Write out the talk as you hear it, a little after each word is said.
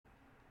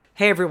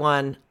Hey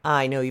everyone,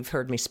 I know you've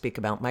heard me speak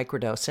about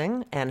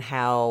microdosing and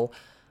how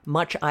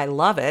much I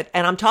love it.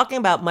 And I'm talking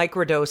about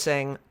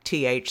microdosing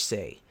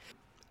THC.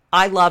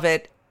 I love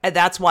it. And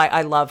that's why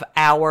I love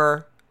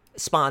our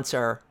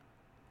sponsor,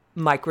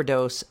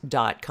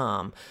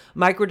 microdose.com.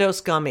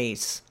 Microdose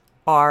gummies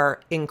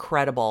are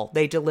incredible.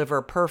 They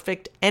deliver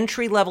perfect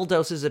entry-level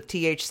doses of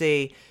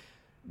THC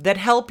that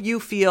help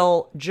you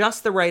feel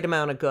just the right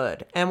amount of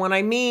good. And when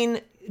I mean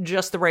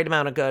just the right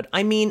amount of good,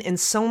 I mean in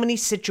so many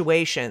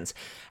situations: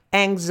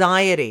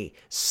 anxiety,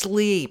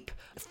 sleep,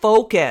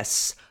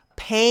 focus,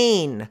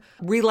 pain,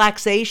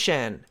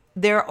 relaxation.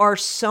 There are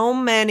so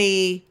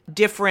many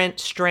different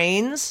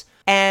strains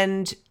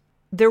and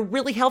they're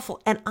really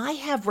helpful. And I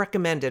have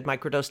recommended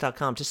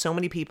microdose.com to so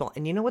many people.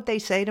 And you know what they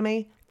say to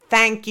me?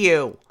 Thank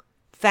you.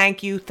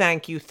 Thank you,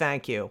 thank you,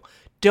 thank you.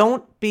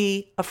 Don't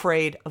be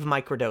afraid of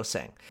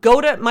microdosing. Go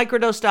to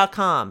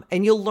microdose.com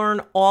and you'll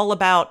learn all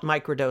about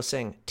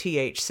microdosing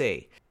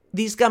THC.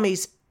 These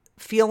gummies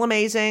feel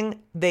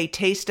amazing. They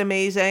taste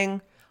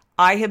amazing.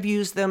 I have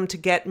used them to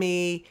get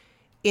me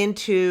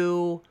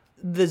into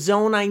the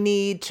zone I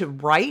need to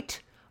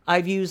write.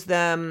 I've used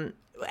them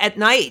at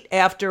night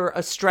after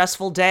a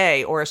stressful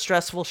day or a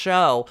stressful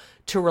show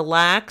to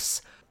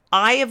relax.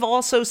 I have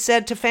also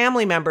said to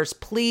family members,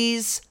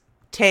 please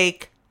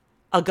take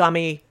a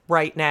gummy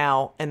right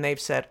now. And they've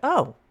said,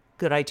 oh,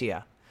 good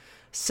idea.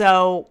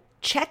 So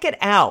check it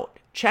out.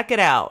 Check it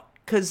out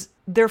because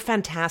they're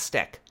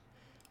fantastic.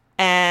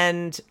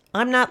 And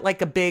I'm not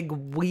like a big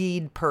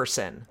weed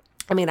person.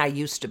 I mean, I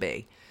used to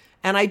be.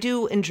 And I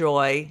do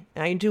enjoy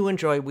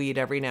weed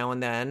every now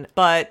and then,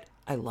 but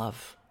I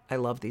love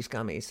these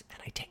gummies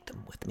and I take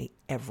them with me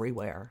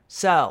everywhere.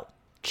 So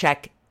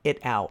check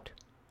it out.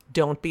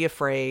 Don't be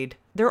afraid.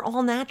 They're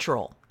all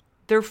natural.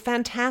 They're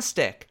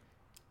fantastic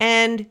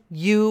and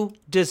you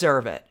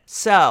deserve it.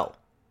 So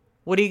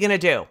what are you going to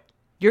do?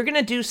 You're going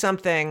to do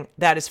something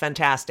that is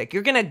fantastic.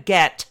 You're going to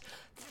get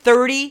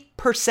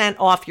 30%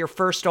 off your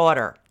first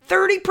order.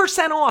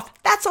 30% off.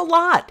 That's a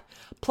lot.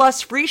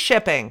 Plus free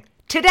shipping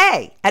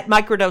today at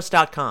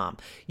microdose.com.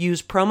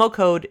 Use promo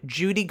code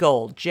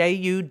JudyGold,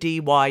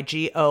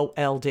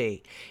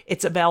 JUDYGOLD.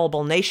 It's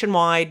available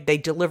nationwide. They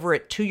deliver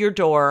it to your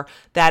door.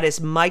 That is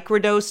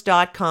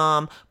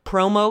microdose.com,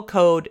 promo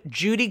code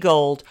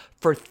JudyGold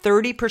for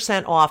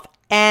 30% off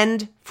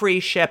and free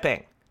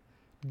shipping.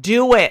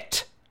 Do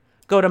it.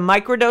 Go to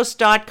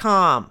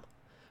microdose.com,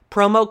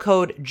 promo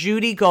code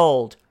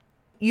JudyGold.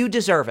 You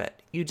deserve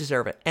it. You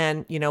deserve it.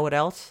 And you know what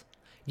else?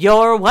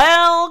 You're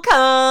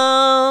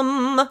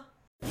welcome.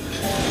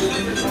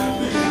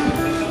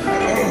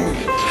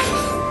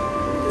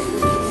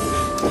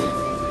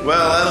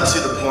 Well, I don't see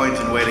the point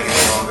in waiting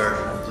any longer,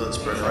 so let's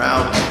bring her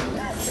out.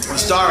 The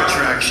star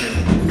attraction,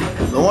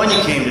 the one you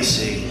came to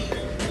see.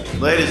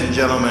 Ladies and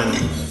gentlemen,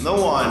 the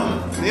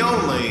one, the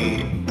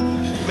only,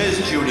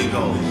 Ms. Judy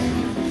Gold.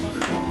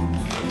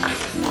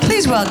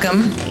 Please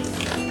welcome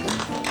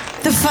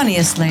the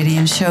funniest lady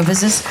in show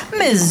business,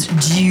 Ms.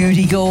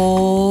 Judy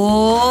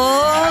Gold.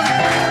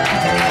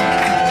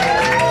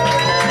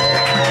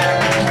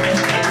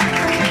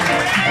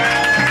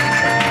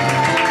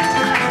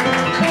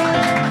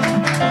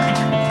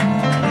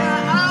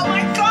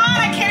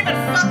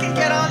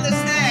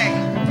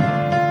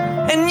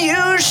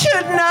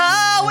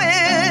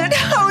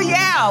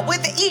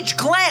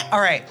 All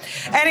right.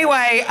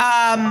 Anyway,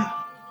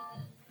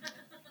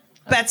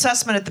 Bet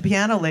Sussman at the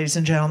piano, ladies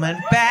and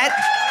gentlemen. Bet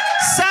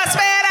Sussman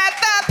at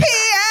the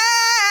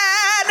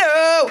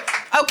piano.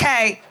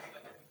 Okay.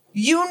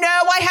 You know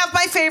I have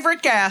my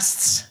favorite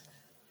guests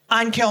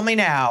on Kill Me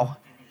Now.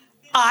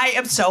 I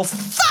am so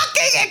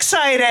fucking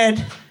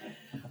excited.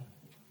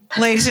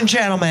 Ladies and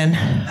gentlemen,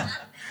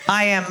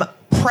 I am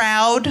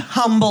proud,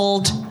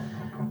 humbled,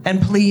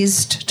 and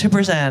pleased to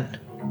present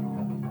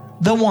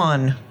the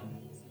one,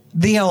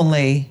 the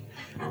only,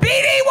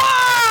 BD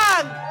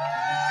Wong!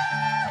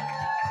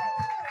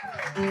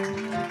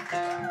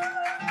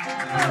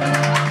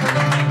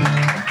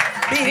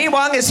 BD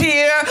Wong is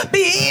here!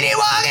 BD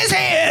Wong is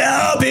here!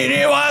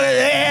 BD Wong is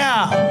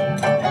here!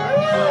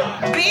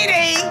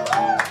 BD!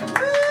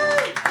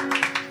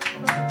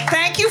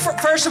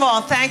 First of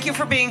all, thank you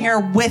for being here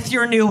with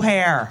your new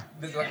hair.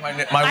 This is like my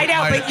I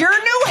know, but your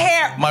new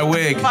hair. My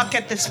wig. Fuck,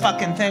 get this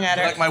fucking thing out of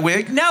here. Like my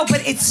wig? No,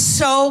 but it's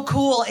so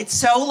cool. It's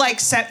so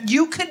like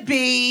you could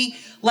be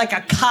like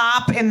a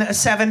cop in the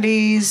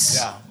 70s.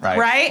 Yeah, right.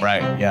 Right?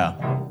 Right,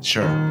 yeah.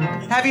 Sure.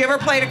 Have you ever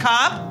played a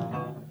cop?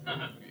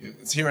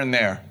 It's here and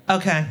there.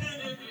 Okay.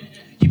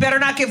 You better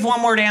not give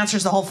one-word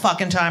answers the whole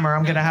fucking time or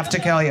I'm going to have to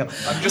kill you.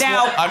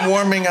 I'm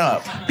warming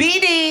up.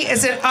 BD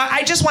is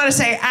I just want to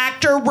say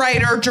actor,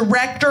 writer,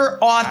 director,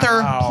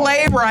 author,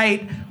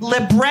 playwright,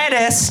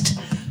 librettist,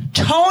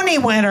 Tony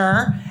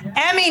winner,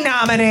 Emmy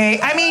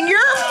nominee. I mean,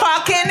 you're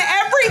fucking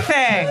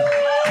everything.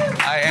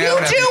 I am You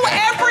do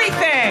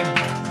everything.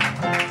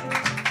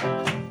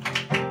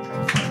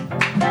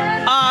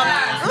 All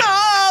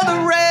the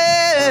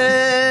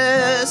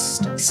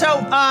rest.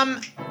 So,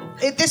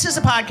 this is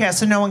a podcast,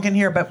 so no one can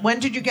hear. But when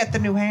did you get the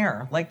new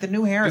hair? Like the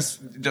new hair?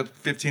 Just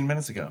 15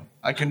 minutes ago.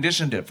 I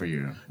conditioned it for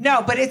you.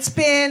 No, but it's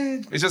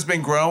been. It's just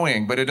been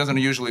growing, but it doesn't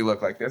usually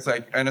look like this.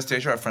 Like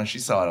Anastasia, our friend, she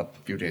saw it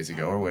a few days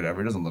ago or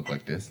whatever. It doesn't look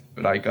like this,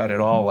 but I got it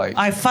all like.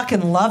 I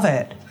fucking love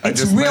it. I It's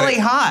just let really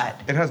it- hot.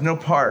 It has no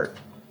part.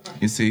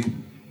 You see,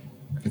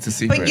 it's a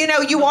secret. But you know,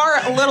 you are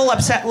a little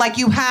upset. Like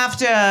you have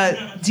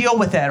to deal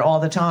with it all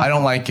the time. I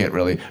don't like it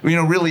really. You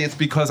know, really, it's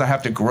because I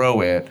have to grow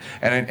it,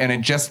 and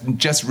it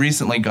just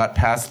recently got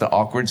past the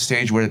awkward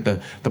stage where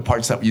the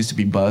parts that used to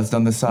be buzzed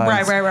on the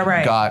sides,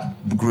 Right.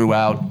 grew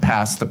out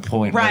past the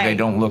point where they Right.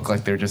 don't look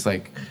like they're just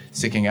like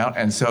sticking out,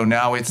 and so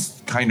now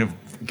it's kind of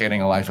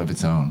getting a life of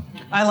its own.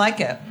 I like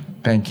it.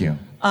 Thank you.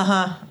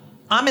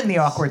 I'm in the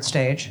awkward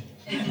stage.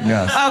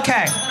 Yes.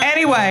 Okay.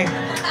 Anyway,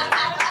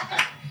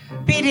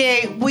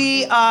 BD,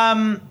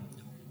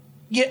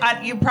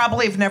 you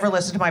probably have never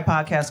listened to my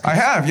podcast. I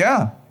have,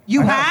 yeah.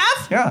 You I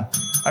have? Yeah.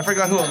 I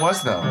forgot who it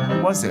was though.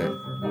 Who was it?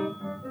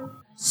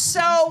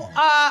 So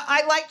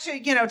I like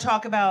to,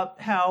 talk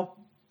about how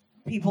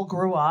people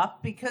grew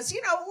up because,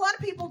 a lot of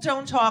people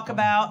don't talk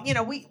about, we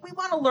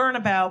want to learn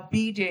about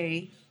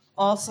BD,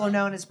 also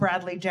known as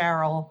Bradley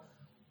Darrell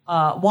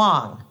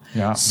Wong.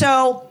 Yeah.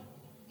 So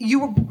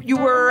you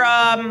were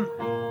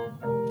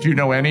Do you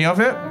know any of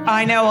it?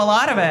 I know a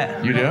lot of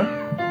it. You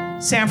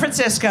do? San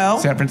Francisco.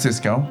 San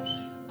Francisco.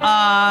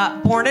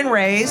 Born and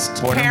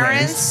raised. Born and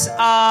Parents,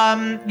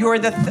 you're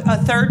a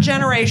third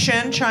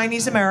generation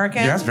Chinese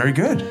American. Yes, very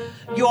good.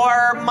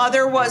 Your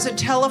mother was a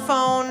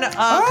telephone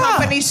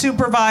company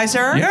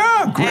supervisor.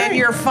 Yeah, great. And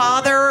your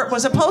father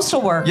was a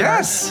postal worker.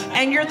 Yes.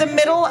 And you're the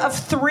middle of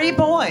 3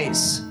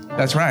 boys.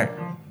 That's right.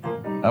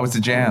 I was a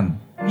Jan.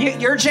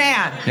 You're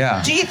Jan.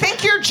 Yeah. Do you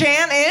think you're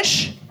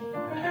Jan-ish?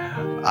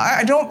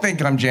 I don't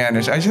think I'm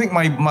Janish. I think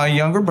my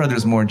younger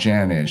brother's more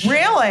Janish.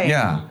 Really?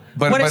 Yeah.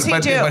 But What does he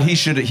do? But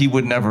he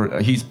would never.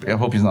 I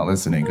hope he's not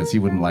listening because he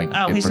wouldn't like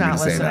Oh, it he's for me not to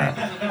say listening.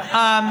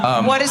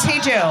 that. What does he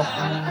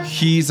do?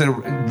 He's a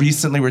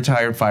recently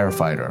retired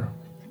firefighter.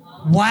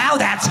 Wow,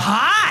 that's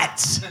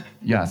hot.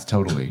 Yes,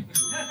 totally.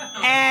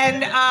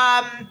 And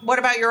what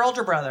about your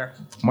older brother?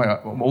 My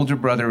older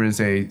brother is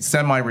a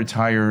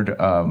semi-retired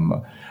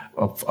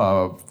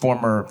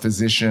former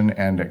physician,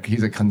 and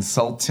he's a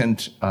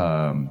consultant.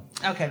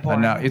 Okay, And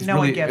boring. now it's No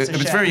one really gives a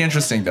it's shit. very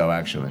interesting though.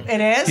 Actually, It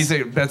is? He's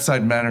a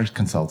bedside manner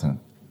consultant.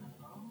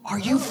 Are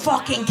you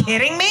fucking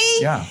kidding me?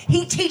 Yeah.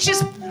 He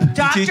teaches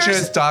doctors.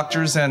 Teaches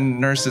doctors and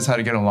nurses how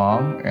to get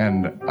along,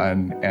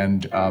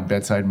 and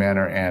bedside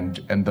manner, and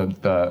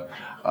the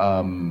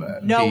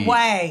No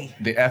way.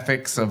 the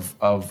ethics of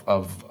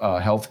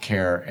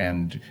healthcare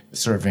and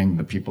serving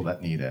the people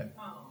that need it.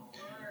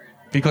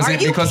 Because Are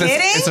you kidding?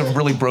 it's a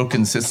really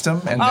broken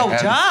system, and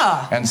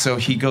duh. and so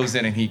he goes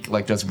in and he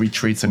like does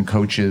retreats and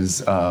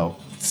coaches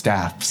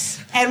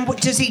staffs. And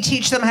does he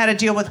teach them how to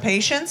deal with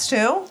patients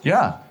too?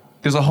 Yeah,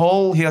 he has a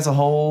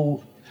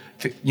whole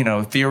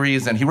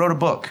theories, and he wrote a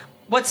book.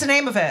 What's the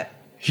name of it?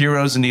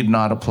 Heroes Need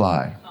Not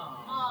Apply.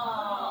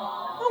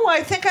 Oh,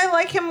 I think I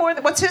like him more.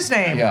 What's his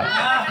name?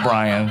 Yeah,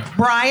 Brian,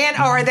 Brian.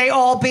 Oh, are they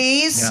all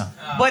B's? Yeah.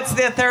 What's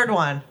the third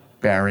one?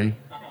 Barry.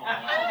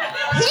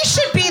 He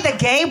should be the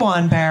gay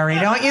one, Barry,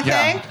 don't you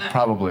Yeah, think?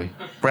 probably.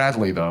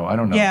 Bradley, though, I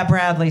don't know. Yeah,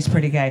 Bradley's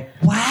pretty gay.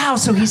 Wow,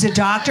 so he's a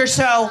doctor.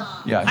 So,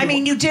 Yeah, I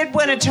mean, you did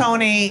win a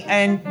Tony,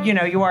 and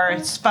you are a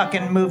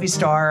fucking movie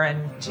star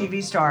and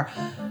TV star.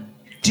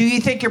 Do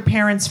you think your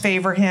parents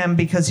favor him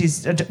because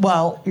he's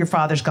your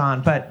father's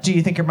gone, but do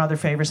you think your mother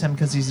favors him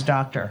because he's a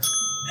doctor?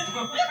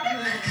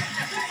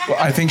 Well,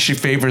 I think she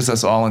favors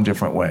us all in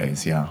different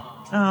ways. Yeah.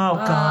 Oh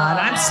God,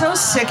 I'm so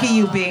sick of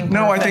you being.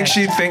 No, I think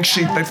perfect.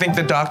 I think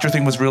the doctor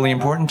thing was really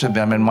important to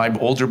them, and my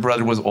older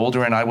brother was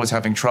older, and I was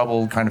having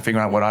trouble kind of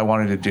figuring out what I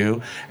wanted to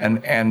do,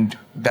 and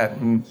that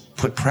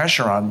put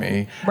pressure on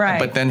me. Right.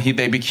 But then he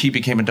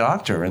became a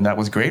doctor, and that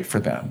was great for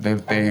them. They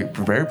were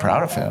very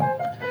proud of him.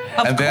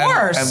 Of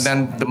course.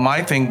 And then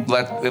my thing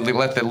let the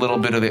little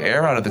bit of the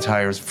air out of the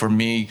tires for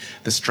me.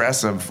 The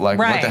stress of like,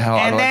 Right. what the hell?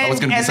 And I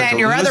was going to be and such then a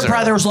your loser. other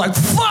brother was like,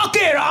 "Fuck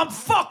it, I'm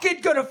fucking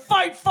gonna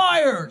fight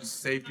fires."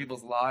 Save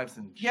people's lives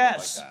and shit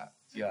Yes. like that.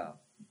 Yeah,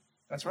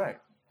 that's right.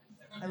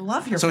 I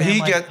love your. So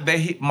family.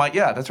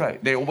 that's right.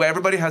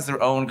 Everybody has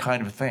their own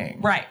kind of thing.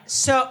 Right.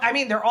 So I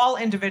mean, they're all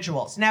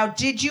individuals. Now,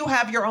 did you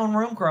have your own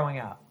room growing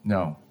up?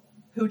 No,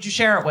 Who'd you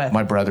share it with?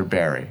 my brother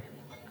Barry,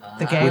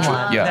 The gay which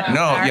one. yeah, The-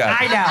 no, yeah,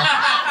 I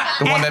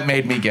know. the one that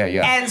made me gay.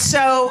 Yeah. And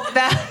so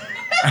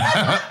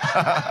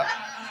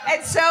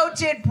and so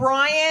did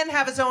Brian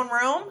have his own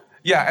room?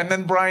 Yeah, and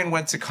then Brian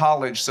went to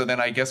college, so then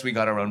I guess we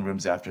got our own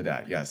rooms after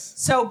that. Yes.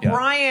 So Yeah.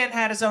 Brian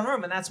had his own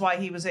room, and that's why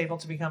he was able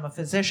to become a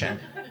physician.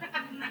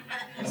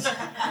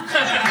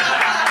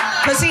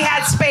 Because he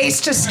had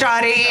space to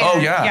study. Oh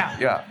and-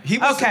 yeah.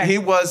 Okay. He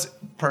was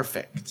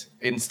perfect,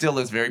 and still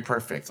is very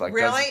perfect. Like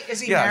Really?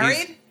 Is he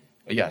married?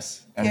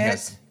 Yes, and he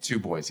Kids? has 2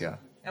 boys. Yeah.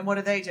 And what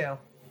do they do?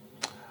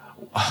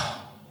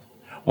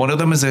 One of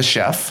them is a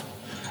chef,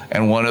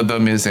 and one of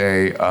them is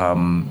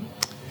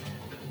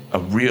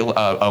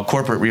a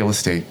corporate real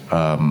estate.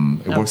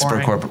 It works for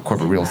a boring.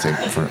 corporate real estate.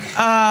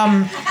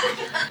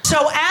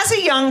 So as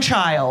a young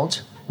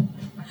child,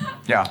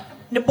 Yeah,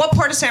 what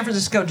part of San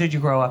Francisco did you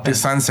grow up in? the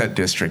Sunset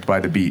District by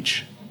the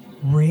beach.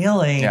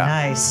 Really Yeah.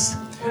 nice.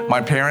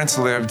 My parents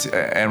lived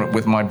and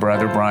with my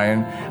brother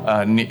Brian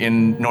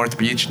in North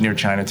Beach near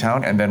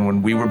Chinatown, and then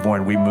when we were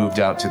born, we moved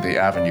out to the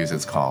Avenues,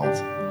 it's called,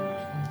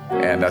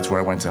 and that's where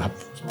I went to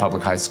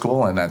public high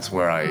school, and that's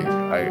where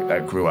I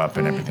grew up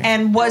and everything.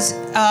 And was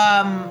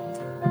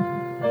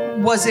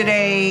it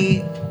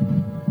a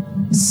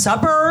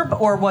suburb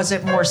or was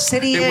it more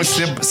city-ish?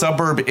 It was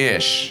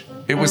suburb-ish.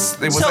 It was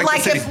So like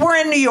like the city. if we're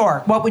in New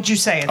York, what would you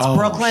say? It's Oh,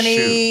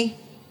 Brooklyn-y?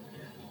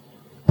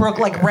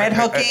 Like Red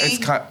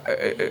Hooky?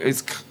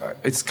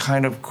 It's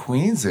kind of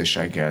Queens-ish,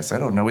 I guess. I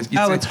don't know. It's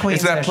Queens-ish.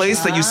 It's that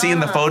place that you see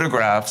in the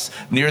photographs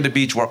near the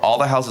beach where all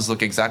the houses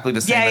look exactly the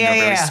same and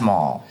they're very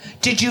small.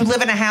 Did you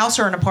live in a house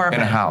or an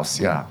apartment? In a house,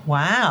 yeah.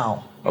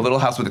 Wow. A little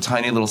house with a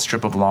tiny little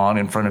strip of lawn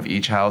in front of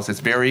each house.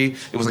 It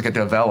was like a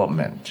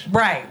development.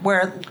 Right,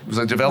 where It was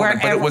a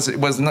development, but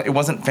it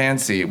wasn't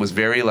fancy. It was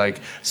very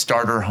like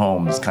starter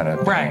homes kind of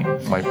thing. Right.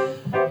 Like,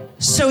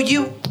 So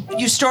you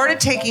started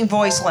taking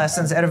voice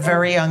lessons at a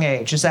very young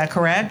age, is that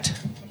correct?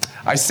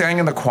 I sang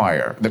in the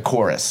choir, the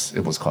chorus,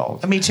 it was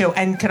called. Me too.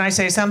 And can I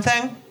say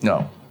something?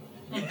 No.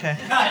 Okay.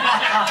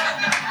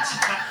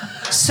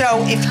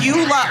 So if you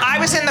I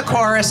was in the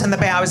chorus and the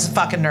band, I was a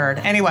fucking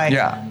nerd. Anyway.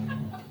 Yeah.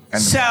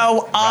 And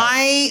So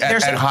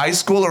at high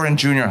school or in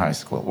junior high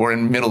school or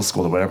in middle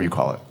school or whatever you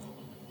call it.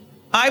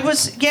 I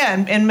was,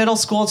 in middle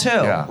school too.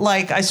 Yeah.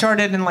 Like I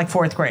started in like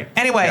 4th grade.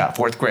 Anyway. Yeah,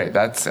 4th grade.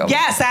 That's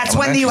Yes, that's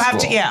when you have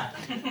to,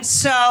 elementary school.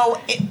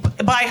 So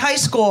by high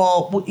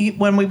school,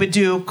 when we would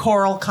do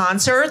choral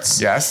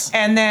concerts. Yes.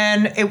 And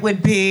then it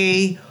would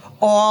be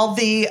all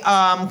the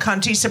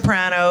cunty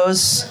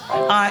sopranos,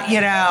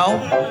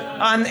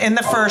 in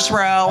the first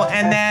row,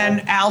 and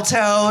then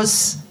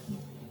altos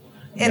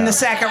in the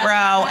second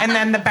row, and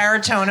then the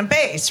baritone and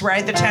bass,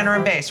 right? The tenor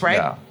and bass, right?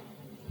 Yeah.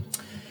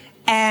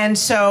 And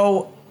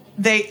so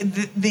there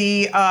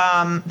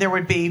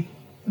would be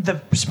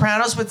the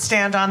sopranos would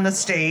stand on the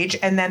stage,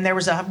 and then there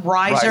was a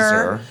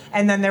riser.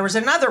 And then there was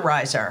another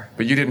riser.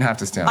 But you didn't have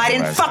to stand on I the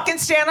didn't riser. fucking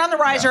stand on the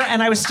riser,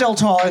 and I was still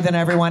taller than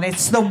everyone.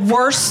 It's the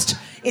worst.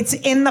 It's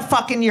in the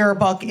fucking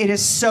yearbook. It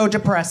is so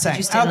depressing. Did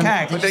you stand on the-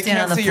 Okay. did But they Stand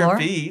on can't the see your floor?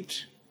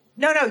 feet.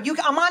 No,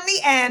 I'm on the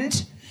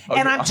end, and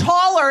you're- I'm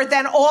taller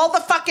than all the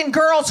fucking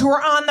girls who are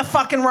on the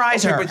fucking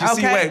riser. Okay, but you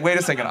see, wait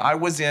a second. I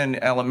was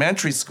in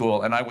elementary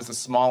school and I was the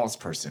smallest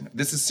person.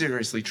 This is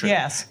seriously true.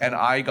 Yes. And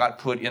I got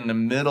put in the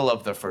middle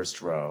of the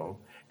first row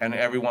and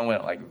everyone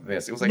went like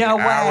this. It was like No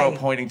an arrow way.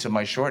 pointing to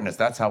my shortness.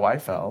 That's how I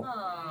felt.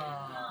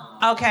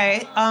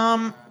 Okay.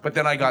 But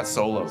then I got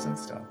solos and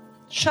stuff.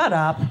 Shut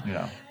up.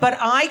 Yeah. But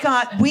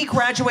we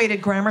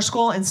graduated grammar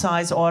school in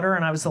size order,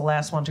 and I was the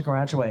last one to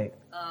graduate.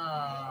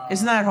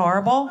 Isn't that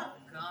horrible?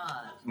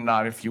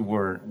 Not if you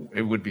were,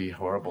 it would be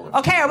horrible. If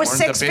Okay, you I was weren't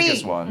 6 the feet.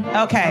 biggest one.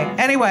 Okay,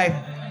 anyway.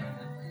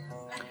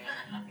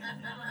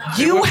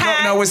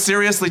 No, it was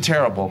seriously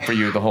terrible for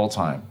you the whole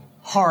time.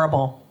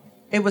 Horrible.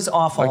 It was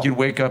awful. Like you'd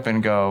wake up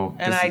and go,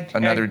 And this is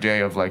another day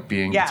of like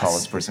being Yes. the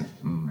tallest person.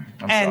 I'm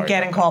and sorry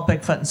getting about called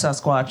Bigfoot and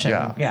Sasquatch.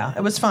 And, Yeah.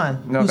 it was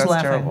fun. No, Who's that's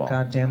laughing? terrible.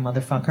 Goddamn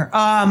motherfucker.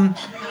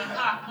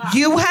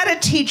 You had a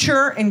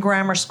teacher in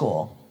grammar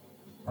school.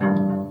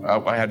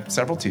 that. I had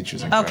several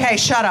teachers. In Okay,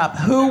 shut up.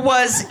 Who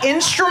was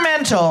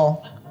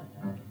instrumental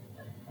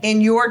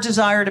in your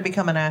desire to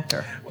become an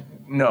actor?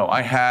 No,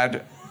 I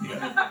had.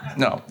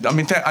 No, I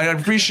mean I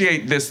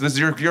appreciate this.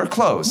 You're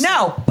close.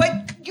 No,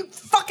 but you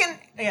fucking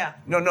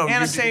No.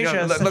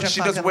 Anastasia. is such Look, a she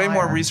does fucking way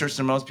more liar. research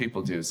than most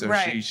people do. So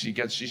Right. she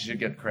should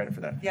get credit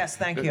for that. Yes,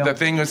 thank The- you. The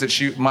thing is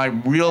that my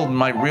real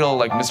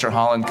like Mr.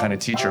 Holland kind of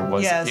teacher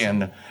was Yes.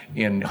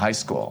 in high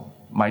school.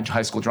 My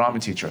high school drama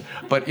teacher.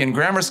 But in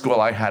grammar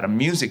school, I had a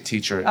music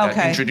teacher that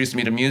Okay. introduced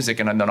me to music,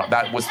 and then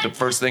that was the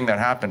first thing that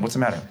happened. What's the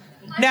matter?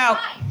 No.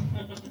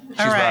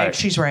 All right, right.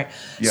 she's right.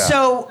 Yeah.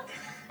 So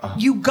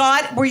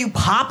were you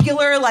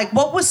popular? Like,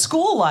 what was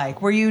school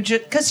like? Were you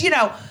just, because,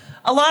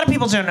 a lot of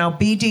people don't know,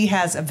 BD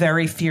has a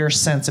very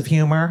fierce sense of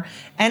humor,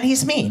 and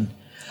he's mean.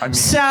 I mean-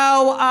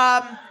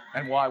 So,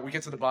 And why? We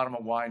get to the bottom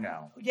of why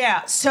now.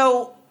 yeah,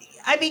 so,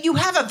 I mean, you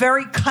have a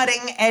very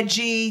cutting,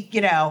 edgy,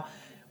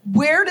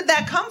 where did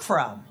that come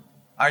from?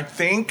 I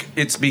think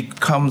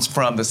comes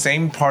from the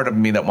same part of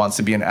me that wants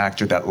to be an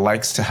actor that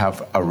likes to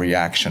have a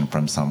reaction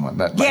from someone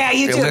that Yeah,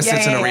 you do.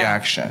 elicits Yeah, a yeah.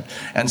 reaction,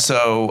 and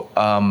so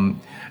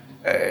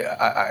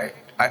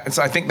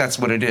so I think that's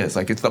what it is.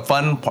 Like it's the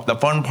fun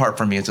part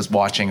for me is just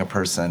watching a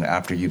person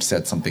after you've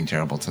said something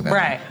terrible to them,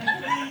 Right.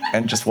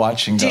 And just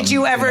watching them. Did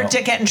you ever know.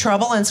 get in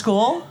trouble in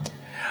school?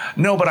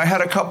 No, but I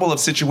had a couple of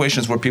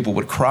situations where people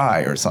would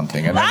cry or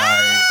something, and then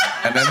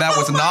that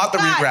was Oh my not the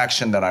God.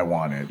 reaction that I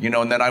wanted,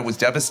 and then I was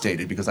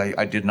devastated because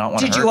I did not want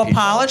to Did hurt you people.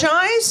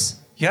 apologize?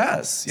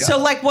 Yes. Yeah. So,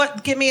 like,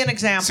 what? Give me an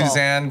example.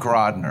 Suzanne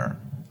Grodner.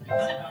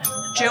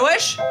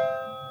 Jewish?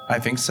 I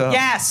think so.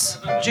 Yes,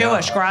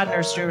 Jewish.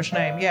 Grodner's Jewish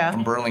name. Yeah.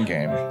 From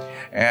Burlingame,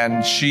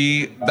 and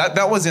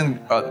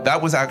that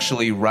was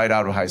actually right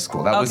out of high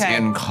school. That was Okay.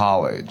 in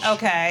college.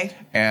 Okay.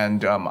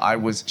 And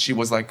she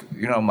was like,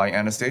 my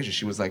Anastasia.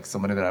 She was like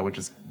somebody that I would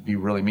just be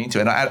really mean to,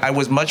 and I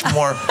was much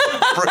more,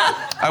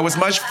 I was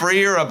much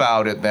freer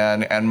about it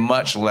then, and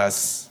much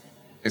less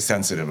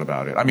sensitive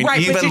about it. I mean, Right.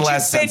 even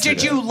less but sensitive.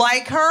 did you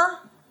like her?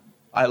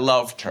 I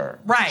loved her.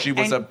 Right, She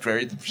was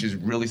and- she's a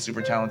really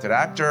super talented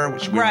actor.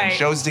 We were Right. in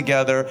shows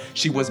together.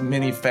 She was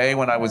Minnie Faye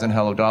when I was in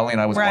Hello Dolly and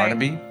I was Right.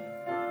 Barnaby.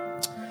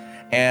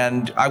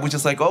 And I was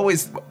just like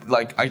always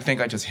like I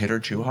think I just hit her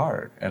too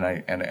hard.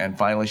 And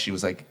finally she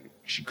was like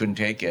she couldn't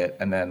take it.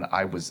 And then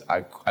I was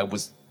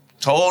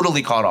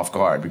totally caught off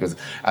guard because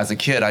as a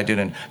kid I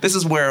didn't. This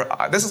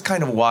is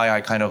kind of why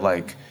I kind of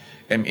like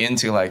am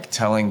into like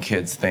telling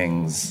kids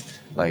things,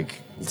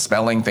 like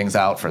spelling things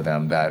out for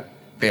them that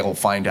they'll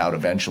find out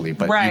eventually,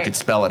 but you Right. could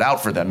spell it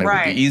out for them. It would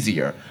Right. be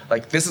easier.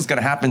 Like this is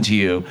going to happen to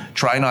you.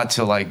 Try not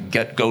to like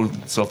go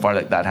so far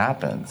that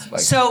happens.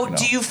 Like, So,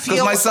 do you feel-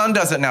 Because my son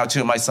does it now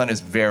too. My son is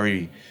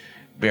very,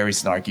 very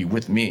snarky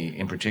with me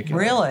in particular.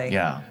 Really?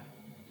 Yeah.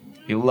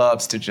 He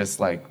loves to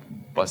just like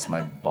bust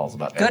my balls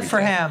about Good for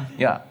everything. him.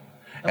 Yeah.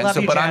 And love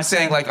so, you, but I'm Jackson.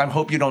 saying like I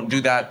hope you don't do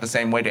that the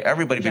same way to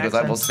everybody because I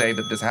Jackson. will say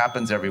that this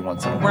happens every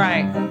once in a while.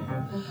 Right.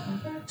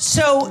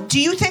 So, do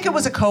you think it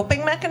was a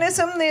coping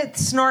mechanism, the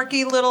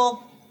snarky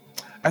little?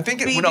 I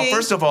think BB?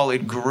 first of all,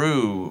 it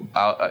grew.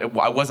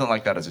 I wasn't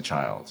like that as a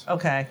child.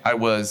 Okay. I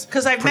was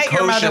Because I've met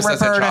your mother, precocious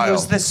as a Roberta, child.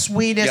 who's the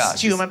sweetest Yeah,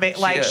 she's- human being.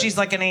 she Like is. she's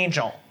like an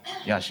angel.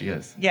 Yeah, she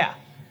is. Yeah.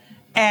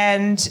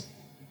 And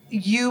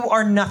you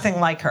are nothing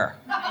like her.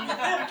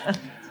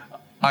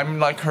 I'm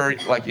like her,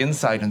 like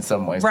inside in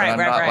some ways, Right, but I'm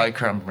right, not right. like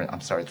her. I'm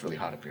sorry, it's really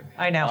hot up here.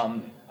 I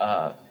know.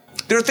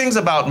 There are things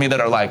about me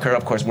that are like her.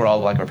 Of course, we're all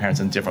like our parents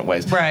in different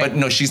ways. Right. But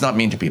no, she's not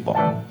mean to people.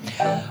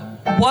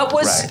 what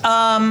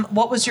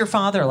was your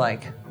father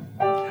like?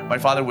 My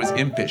father was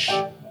impish.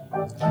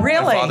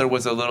 Really? My father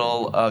was a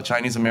little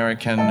Chinese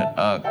American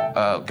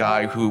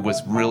guy who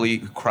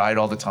cried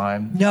all the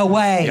time. No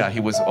way. Yeah, he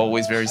was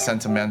always very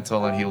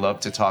sentimental, and he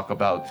loved to talk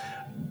about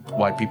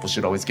why people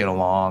should always get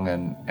along,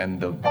 and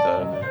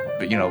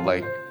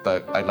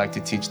I'd like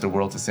to teach the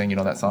world to sing. You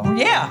know that song?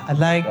 Yeah. I'd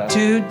like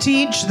to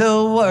teach the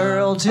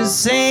world to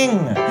sing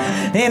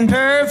in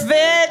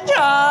perfect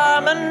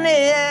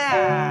harmony.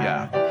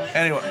 Yeah.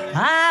 Anyway,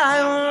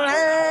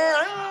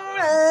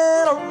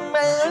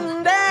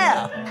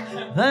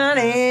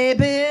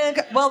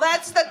 Well,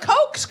 that's the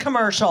Cokes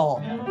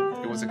commercial.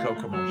 it was a Coke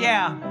commercial.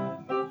 Yeah.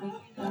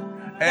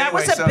 That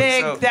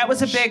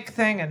was a big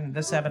thing in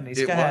the 70s.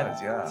 It Go ahead.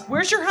 was, yeah.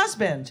 Where's your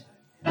husband?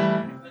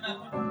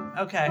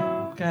 Okay,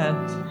 go ahead.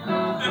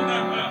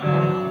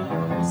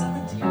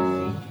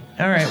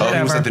 All right, Oh, whatever.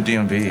 he was at the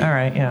DMV. All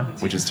right, yeah.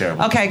 Which is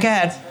terrible. Okay, go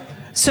ahead.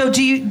 So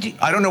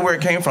I don't know where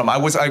it came from. I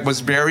was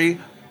very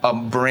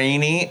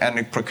brainy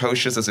and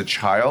precocious as a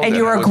child. And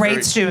you were I a was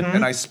great student.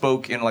 And I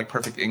spoke in like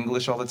perfect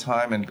English all the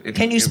time. And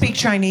Can you speak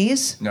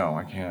Chinese? No,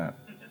 I can't.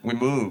 We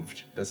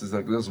moved. This is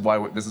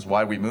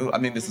why we moved. I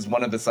mean, this is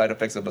one of the side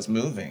effects of us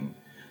moving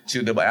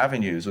to the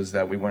avenues was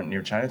that we weren't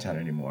near Chinatown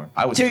anymore.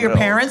 I was Do your thrilled.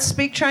 parents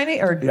speak Chinese?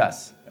 Or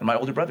Yes, and my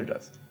older brother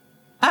does.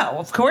 Oh,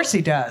 of course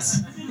he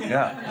does.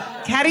 Yeah.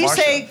 How do you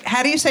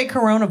Marsha. say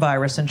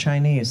coronavirus in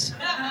Chinese?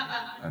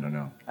 I don't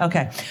know.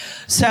 Okay.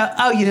 So,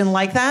 you didn't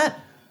like that?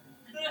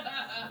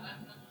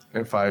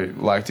 If I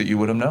liked it, you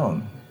would have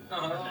known.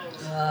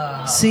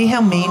 See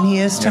how mean he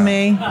is to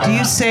me? Do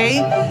you see?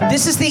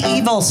 This is the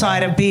evil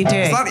side of BD.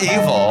 It's not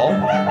evil.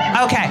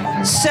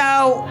 Okay,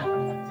 so,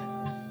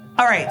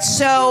 all right,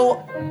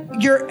 so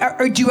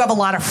do you have a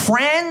lot of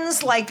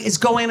friends? Like, is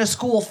going to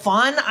school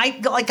fun?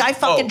 I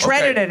fucking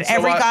dreaded it So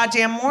every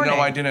goddamn morning. No,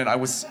 I didn't. I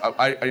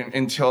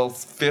until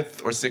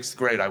 5th or 6th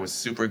grade, I was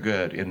super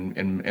good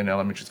in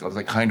elementary school. I was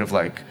like kind of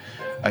like,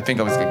 I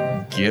think I was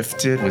like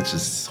gifted, which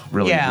is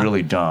really Yeah.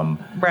 really dumb.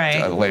 Right.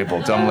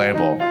 Dumb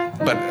label.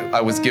 But I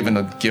was given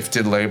a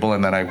gifted label,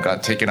 and then I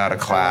got taken out of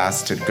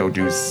class to go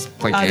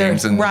play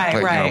games and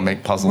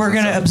make puzzles. We're and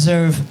gonna stuff.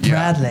 observe Yeah.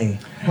 Bradley.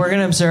 We're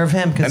gonna observe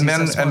him because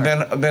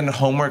then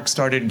homework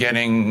started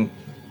getting.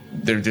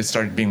 There just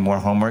started being more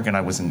homework, and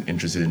I wasn't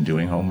interested in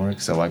doing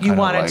homework, so I kind you of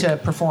wanted to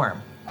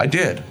perform. I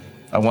did.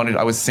 I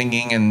was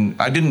singing, and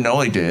I didn't know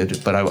I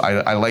did, but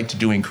I liked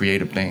doing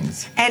creative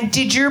things. And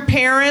did your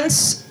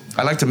parents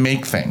I like to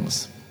make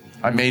things.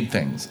 I made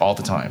things all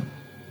the time.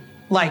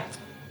 like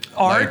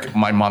art? Like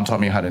my mom taught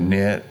me how to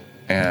knit,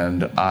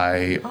 and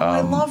I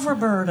love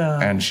Roberta.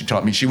 and she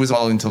taught me. She was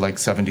all into like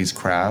 70s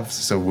crafts,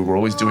 so we were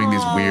always doing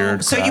these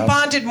weird. So you crafts.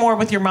 bonded more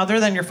with your mother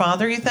than your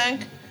father, you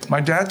think? My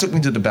dad took me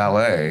to the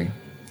ballet,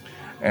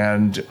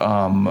 and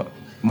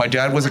my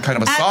dad was a kind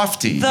of a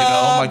softie. The You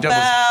know, my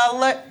dad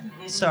was.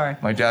 Sorry.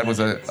 My dad was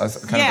a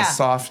kind of a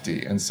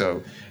softie, and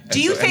so. Do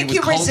you think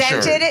you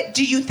resented it?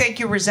 Do you think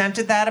you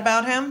resented that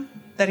about him?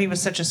 That he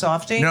was such a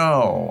softie?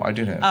 No, I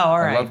didn't. Oh, all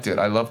right. I loved it.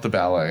 I loved the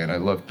ballet, and I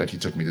loved that he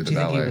took me to the Do you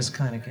ballet. think he was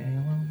kind of gay a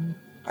little bit?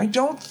 I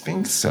don't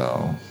think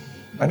so.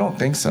 I don't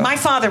think so. My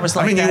father was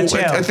like that, too.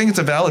 I think it's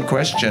a valid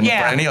question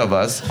Yeah. for any of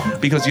us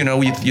because,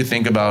 you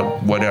think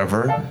about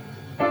whatever.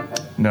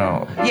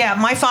 No. Yeah,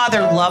 my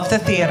father loved the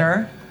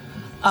theater,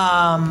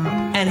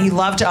 and he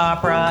loved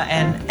opera,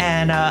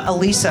 and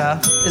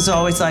Elisa is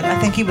always like, I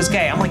think he was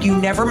gay. I'm like, you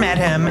never met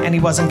him, and he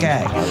wasn't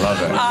gay. I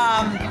love it.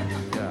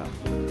 Yeah.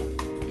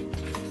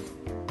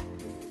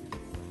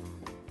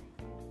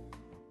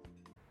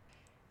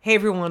 Hey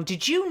everyone,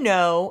 did you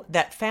know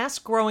that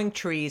Fast Growing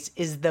Trees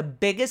is the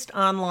biggest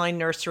online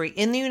nursery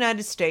in the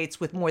United States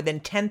with more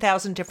than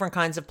 10,000 different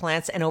kinds of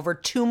plants and over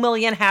 2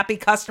 million happy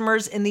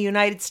customers in the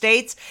United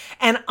States?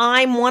 And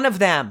I'm one of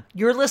them.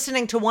 You're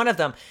listening to one of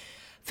them.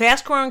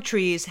 Fast Growing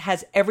Trees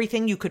has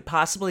everything you could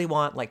possibly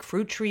want, like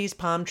fruit trees,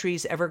 palm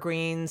trees,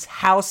 evergreens,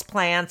 house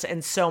plants,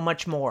 and so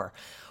much more.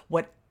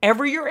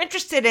 Whatever you're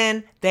interested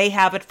in, they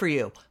have it for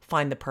you.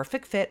 Find the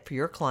perfect fit for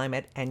your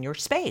climate and your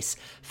space.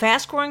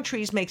 Fast Growing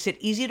Trees makes it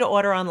easy to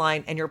order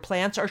online, and your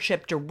plants are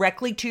shipped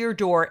directly to your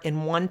door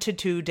in 1 to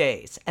 2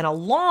 days. And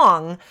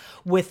along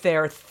with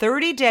their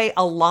 30-day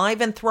Alive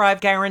and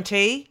Thrive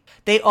guarantee,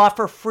 they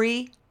offer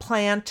free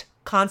plant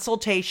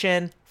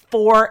consultation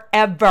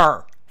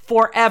forever.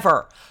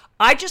 Forever.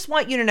 I just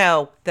want you to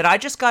know that I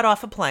just got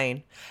off a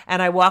plane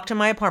and I walked in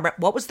my apartment.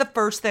 What was the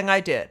first thing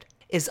I did?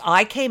 Is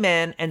I came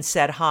in and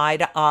said hi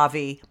to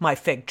Avi, my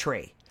fig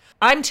tree.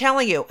 I'm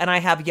telling you, and I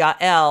have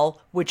Yael,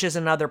 which is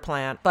another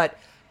plant, but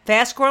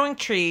Fast Growing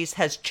Trees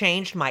has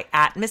changed my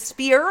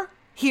atmosphere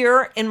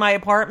here in my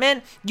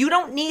apartment. You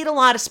don't need a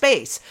lot of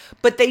space,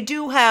 but they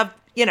do have,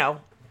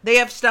 they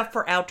have stuff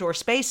for outdoor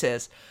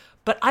spaces.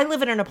 But I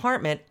live in an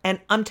apartment, and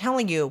I'm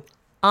telling you,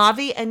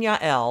 Avi and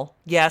Yael,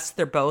 yes,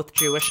 they're both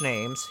Jewish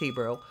names,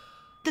 Hebrew.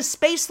 The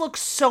space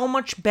looks so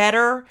much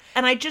better.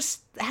 And I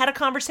just had a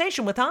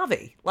conversation with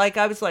Avi.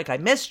 I was like, I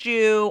missed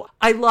you.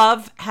 I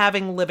love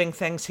having living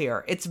things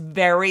here. It's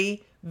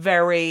very,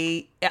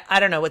 very, I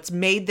don't know, it's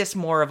made this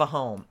more of a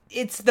home.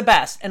 It's the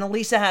best. And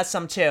Elisa has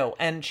some too.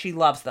 And she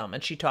loves them.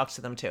 And she talks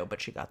to them too.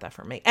 But she got that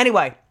from me.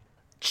 Anyway,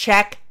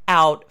 check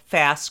out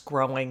Fast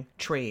Growing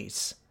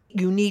Trees.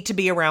 You need to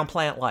be around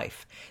plant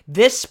life.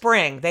 This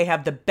spring, they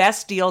have the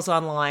best deals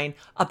online,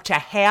 up to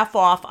half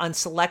off on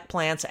select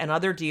plants and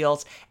other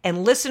deals.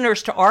 And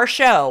listeners to our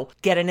show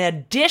get an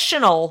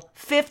additional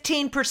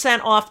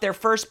 15% off their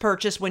first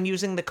purchase when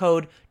using the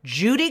code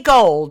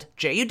JudyGold,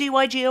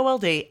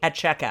 JUDYGOLD, at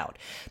checkout.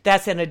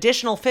 That's an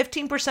additional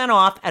 15%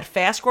 off at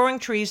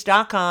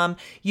fastgrowingtrees.com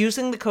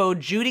using the code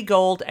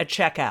JudyGold at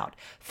checkout.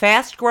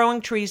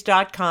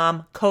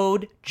 Fastgrowingtrees.com,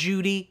 code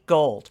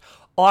JudyGold.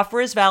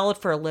 Offer is valid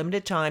for a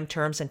limited time.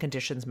 Terms and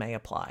conditions may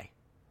apply.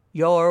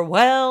 You're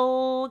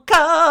welcome.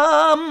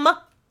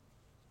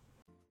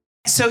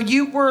 So were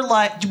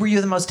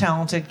you the most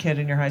talented kid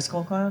in your high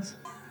school class?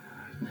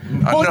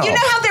 Well, no. you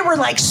know how there were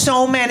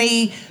so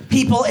many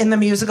people in the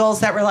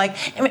musicals that were like,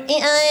 I'm gonna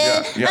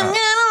love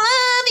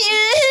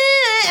you.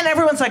 And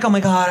everyone's like, oh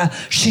my God,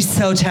 she's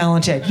so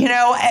talented,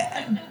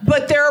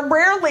 But there are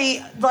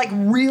rarely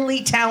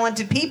really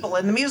talented people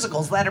in the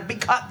musicals that are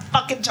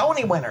fucking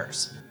Tony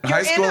winners. In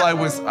high school, I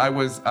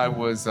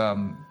was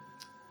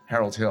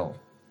Harold Hill.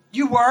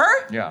 You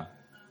were? Yeah.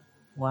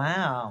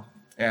 Wow.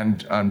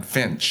 And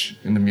Finch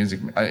in the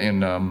music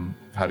in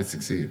How to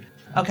Succeed.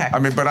 Okay.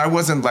 But I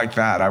wasn't like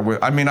that. I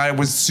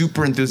was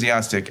super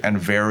enthusiastic and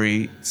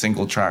very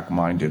single track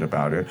minded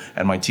about it.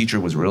 And my teacher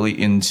was really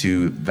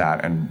into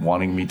that and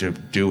wanting me to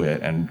do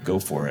it and go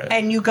for it.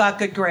 And you got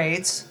good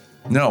grades?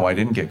 No, I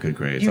didn't get good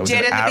grades. You I was did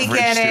an in the average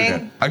beginning.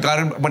 student. I got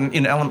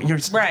in you're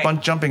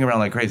right. Jumping around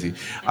like crazy.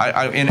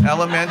 In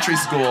elementary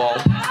school,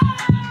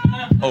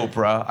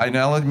 Oprah. In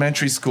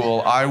elementary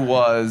school, I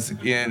was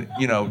in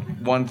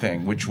one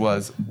thing, which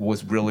was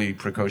really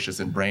precocious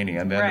and brainy.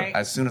 And then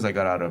as soon as I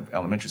got out of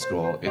elementary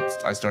school,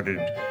 I started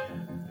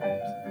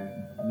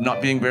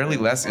not being barely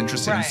less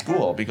interested in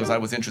school because I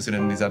was interested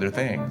in these other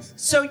things.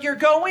 So you're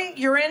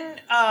in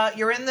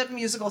the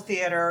musical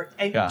theater,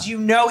 and you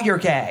know you're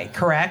gay,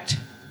 correct?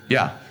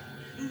 Yeah.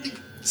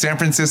 San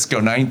Francisco,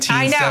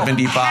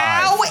 1975.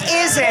 How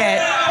is it?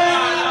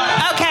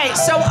 Okay,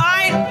 so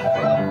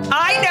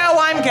I know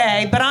I'm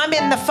gay, but I'm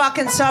in the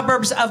fucking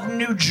suburbs of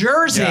New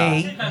Jersey.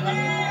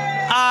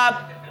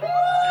 Yeah.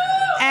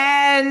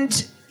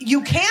 And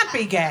you can't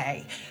be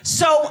gay.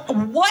 So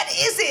what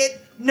is it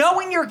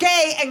knowing you're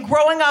gay and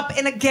growing up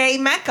in a gay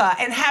mecca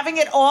and having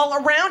it all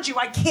around you?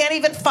 I can't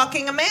even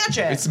fucking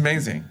imagine. It's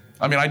amazing.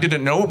 I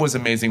didn't know it was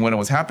amazing when it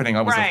was happening.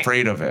 I was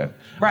afraid of it.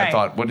 Right. I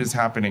thought, what is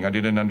happening? I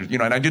didn't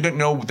and I didn't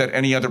know that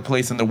any other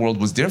place in the world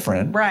was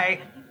different.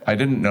 Right. I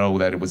didn't know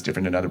that it was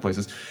different in other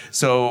places.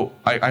 So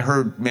I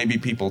heard maybe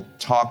people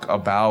talk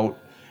about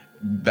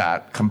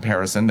that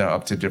comparison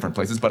up to different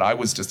places, but I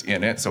was just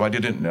in it, so I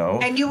didn't know.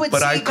 And you would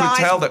see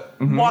guys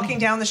walking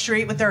down the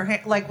street with their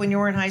when you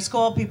were in high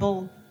school,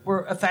 people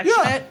were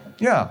affectionate?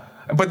 Yeah.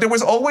 But there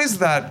was always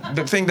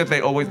the thing that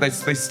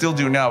they still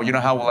do now. You know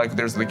how like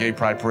there's the gay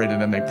pride parade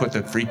and then they put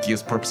the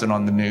freakiest person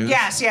on the news?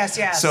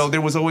 Yes. So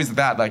there was always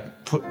that,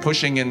 like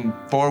pushing in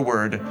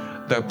forward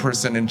the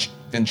person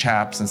in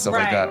chaps and stuff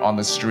like that on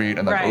the street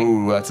and like,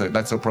 ooh,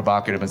 that's so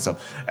provocative and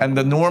stuff. And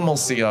the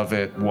normalcy of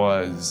it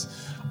was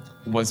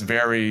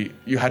very,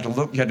 you had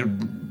to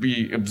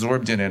be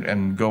absorbed in it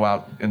and go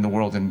out in the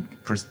world and,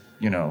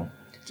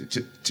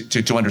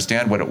 to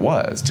understand what it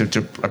was, to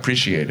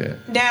appreciate it.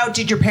 Now,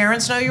 did your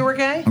parents know you were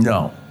gay?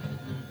 No.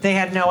 They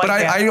had no but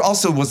idea. But I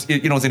also was,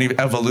 it's an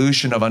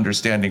evolution of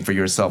understanding for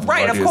yourself.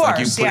 Right, what of it is.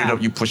 course,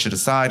 Like you push it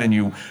aside and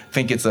you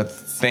think it's a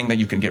thing that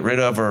you can get rid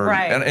of or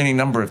any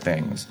number of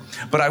things.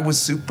 But I was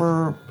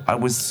super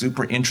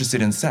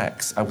interested in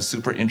sex. I was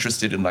super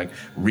interested in like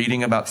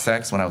reading about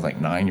sex when I was like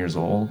 9 years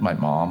old. My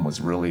mom was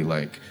really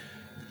like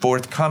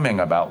forthcoming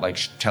about like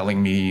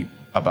telling me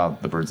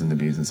about the birds and the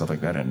bees and stuff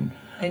like that and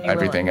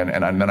everything.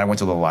 And then I went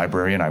to the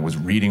library and I was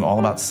reading all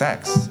about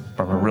sex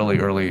from a really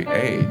early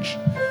age.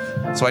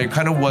 So I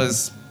kind of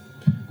was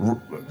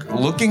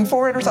looking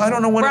for it, or I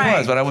don't know what it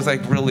was, but I was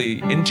like really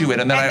into it.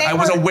 And then I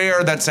was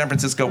aware that San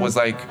Francisco was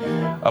like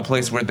a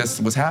place where this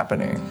was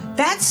happening.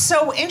 That's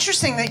so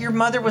interesting that your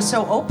mother was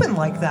so open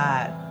like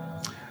that.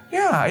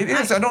 Yeah, it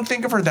is. I don't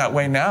think of her that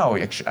way now,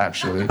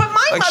 actually. But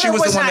my mother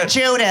was not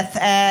Judith.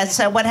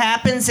 So what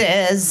happens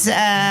is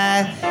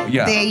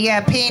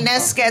the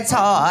penis gets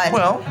hard.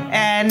 Well,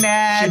 and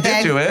she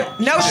did do it.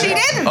 No, she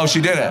didn't. Oh,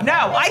 she didn't? No,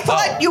 I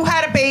thought you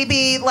had a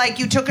baby, like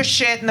you took a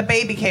shit and the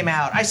baby came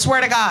out. I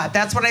swear to God,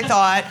 that's what I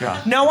thought. Yeah.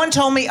 No one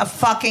told me a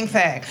fucking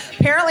thing.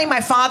 Apparently,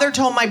 my father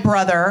told my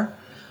brother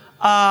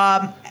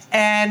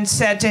and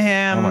said to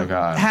him, oh my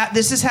God,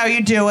 this is how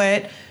you do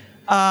it.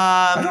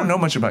 I don't know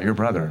much about your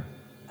brother.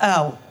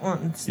 Oh,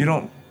 you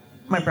don't.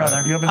 My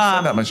brother. You haven't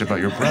said that much about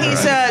your brother.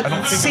 He's a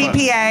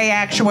CPA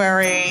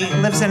actuary,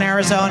 lives in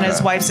Arizona.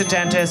 His wife's a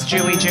dentist.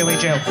 Jew.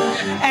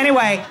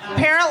 Anyway,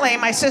 apparently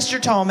my sister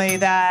told me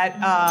that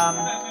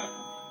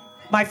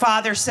my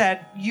father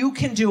said, you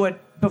can do it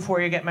before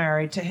you get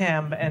married to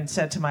him, and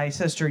said to my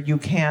sister, you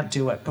can't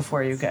do it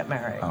before you get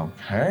married.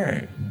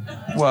 Okay.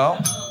 Well.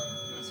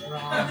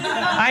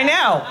 I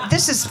know.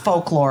 This is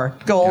folklore,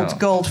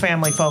 gold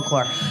family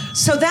folklore.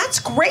 So that's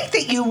great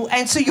that you,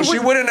 and so you. She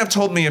wouldn't have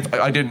told me if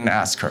I didn't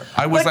ask her.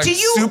 I was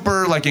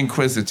super like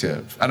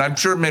inquisitive, and I'm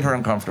sure it made her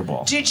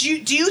uncomfortable. Do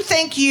you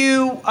think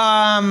you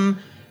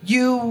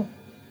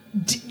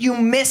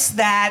miss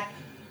that?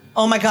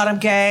 Oh my God, I'm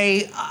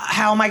gay.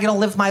 How am I going to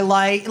live my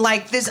life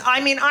like this?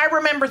 I mean, I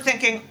remember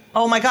thinking,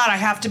 oh my God, I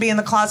have to be in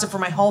the closet for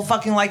my whole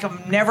fucking life.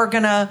 I'm never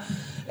gonna,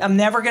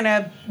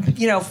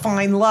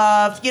 find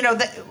love.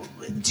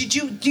 Do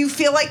you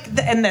feel like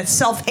and the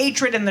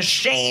self-hatred and the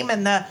shame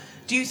and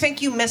do you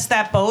think you missed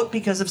that boat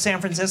because of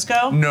San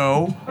Francisco?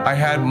 No, I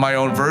had my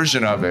own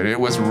version of it. It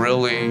was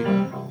really,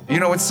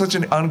 it's such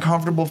an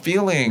uncomfortable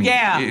feeling.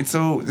 Yeah.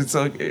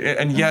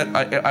 And yet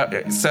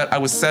I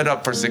was set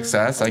up for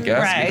success, I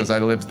guess, because I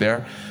lived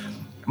there.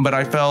 But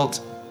I felt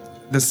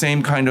the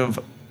same kind of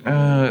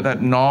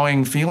that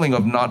gnawing feeling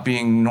of not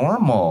being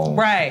normal,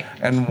 right?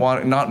 And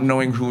not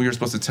knowing who you're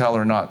supposed to tell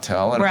or not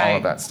tell, and all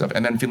of that stuff,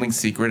 and then feeling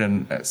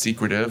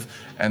secretive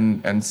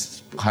and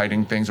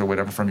hiding things or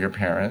whatever from your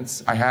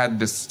parents. I had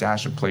this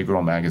stash of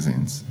Playgirl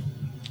magazines.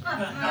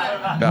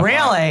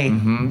 Really?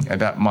 And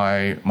that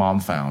my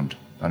mom found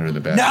under the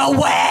bed. No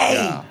way!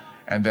 Yeah.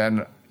 And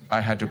then I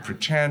had to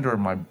pretend,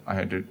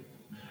 I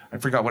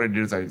forgot what it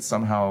is.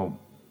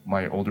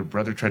 My older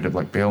brother tried to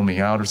like bail me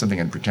out or something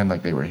and pretend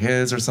like they were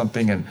his or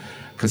something, and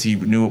because he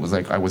knew it was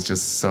like I was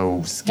just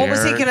so scared.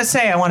 What was he gonna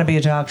say? I want to be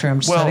a doctor. I'm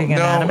studying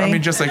anatomy. I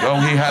mean, just like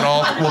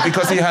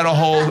because he had a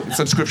whole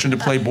subscription to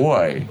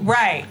Playboy.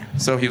 Right.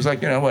 So he was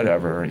like,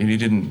 whatever. And he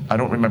didn't. I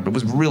don't remember. It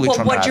was really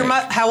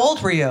traumatic. How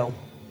old were you?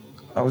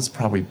 I was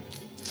probably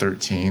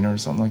 13 or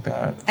something like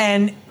that.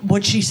 And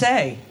what'd she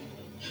say?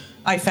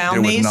 I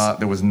found these.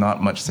 There was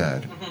not much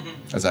said,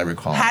 as I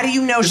recall. How do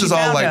you know she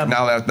found them? This is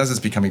all like now. This is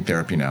becoming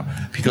therapy now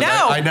because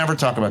I never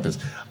talk about this.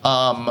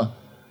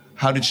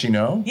 How did she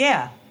know?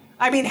 Yeah,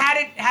 I mean,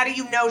 how do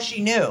you know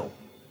she knew?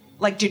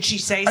 Like, did she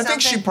say something?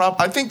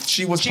 I think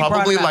she was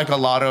probably like a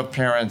lot of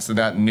parents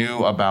that knew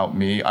about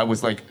me. I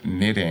was like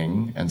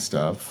knitting and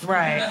stuff.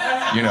 Right.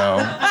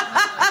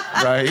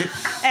 Right.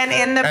 And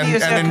in the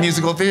music. And in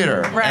musical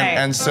theater. Right.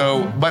 And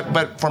so,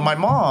 but for my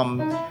mom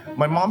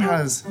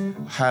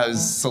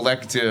has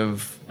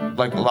selective,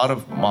 like a lot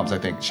of moms, I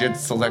think, she had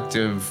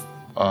selective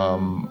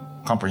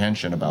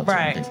comprehension about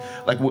certain things.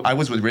 Like I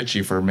was with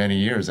Richie for many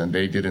years, and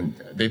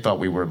they thought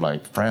we were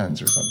like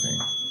friends or something.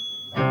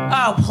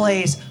 Oh,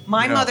 please.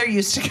 My mother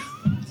used to go.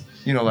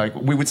 Like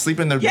we would sleep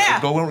in the go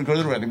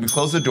to the room, we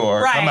close the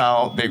door, come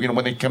out. They,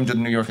 when they come to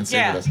New York and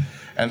stay with us,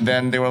 and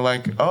then they were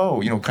like,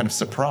 oh, kind of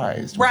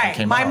surprised.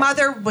 Right. My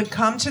mother would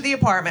come to the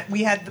apartment.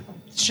 We had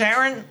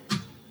Sharon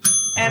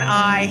and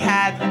I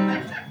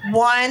had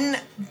one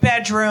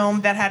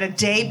bedroom that had a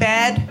day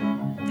bed.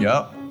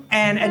 Yep.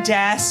 And a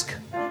desk.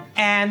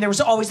 And there was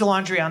always the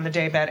laundry on the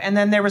daybed. And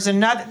then there was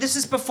another, this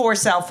is before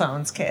cell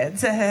phones,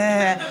 kids.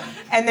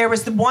 And there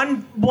was the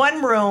one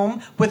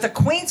room with a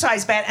queen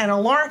size bed and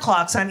alarm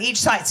clocks on each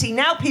side. See,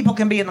 now people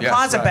can be in the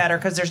closet better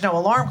because there's no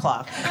alarm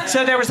clock.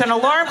 So there was an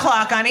alarm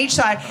clock on each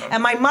side.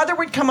 And my mother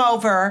would come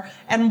over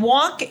and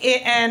walk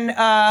in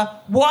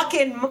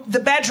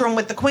the bedroom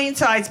with the queen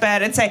size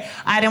bed and say,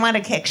 I don't want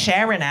to kick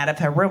Sharon out of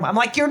her room. I'm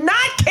like, you're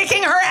not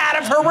kicking her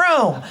out of her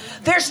room.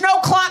 There's no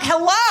clock.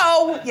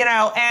 Hello,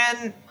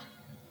 and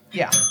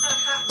yeah.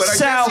 But I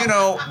guess,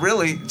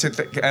 really,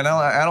 to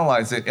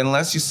analyze it,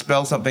 unless you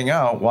spell something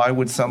out, why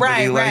would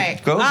somebody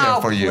go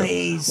there for you?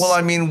 Please. Well,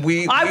 I mean,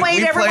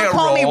 everyone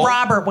called me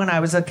Robert when I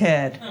was a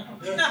kid.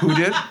 Who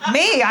did?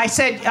 Me. I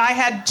said I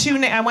had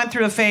I went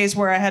through a phase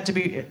where I had to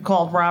be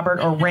called Robert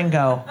or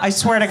Ringo. I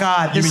swear to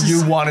God.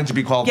 You wanted to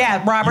be called?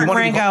 Yeah, Robert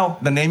Ringo.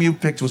 The name you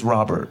picked was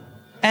Robert.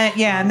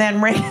 And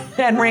then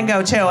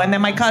Ringo too, and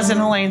then my cousin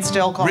Elaine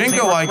still calls me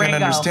Ringo. I can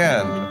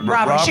understand.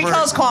 Robert. She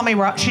call me.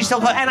 She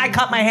still and I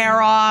cut my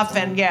hair off,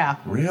 and yeah.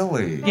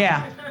 Really?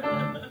 Yeah.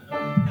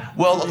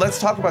 Well, let's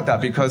talk about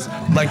that because, do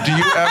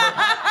you ever?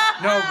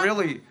 No,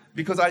 really,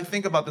 because I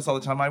think about this all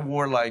the time.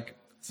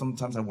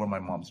 Sometimes I wore my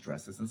mom's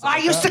dresses and stuff. I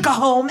used to go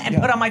home and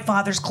put on my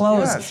father's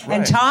clothes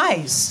and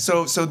ties.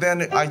 So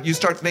then you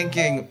start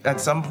thinking at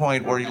some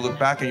point, or you look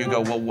back and you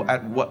go, well,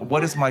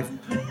 what is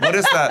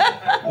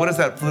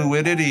that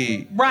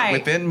fluidity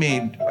within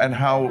me, and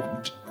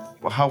how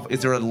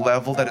is there a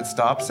level that it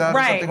stops at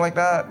or something like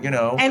that?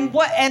 And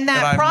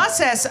that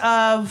process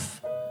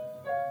of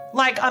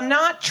I'm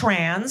not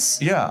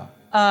trans. Yeah.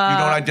 You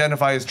don't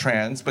identify as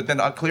trans, but then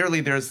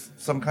clearly there's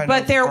some kind of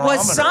But there barometer.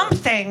 was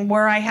something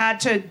where I had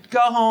to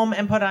go home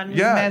and put on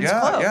men's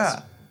clothes.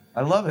 Yeah.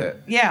 I love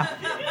it. Yeah.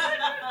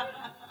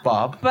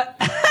 Bob. But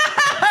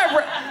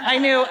I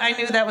knew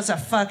that was a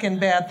fucking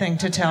bad thing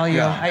to tell you.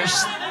 Yeah.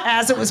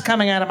 As it was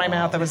coming out of my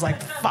mouth, I was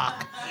like,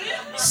 fuck.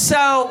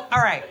 So,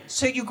 all right.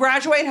 So you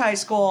graduate high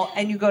school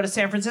and you go to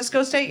San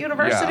Francisco State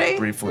University? Yeah,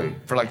 briefly.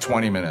 For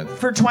 20 minutes.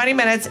 For 20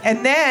 minutes.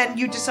 And then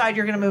you decide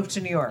you're going to move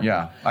to New York.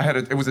 Yeah.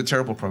 It was a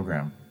terrible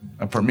program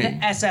for me.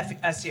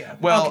 SFSU.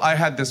 Well, okay. I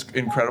had this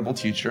incredible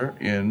teacher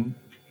in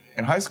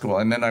high school.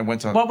 And then I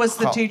went to... What was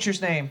the teacher's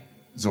name?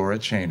 Zora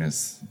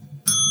Chanis.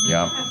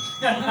 Yeah.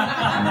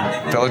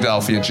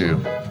 Philadelphia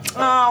Jew.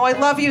 Oh, I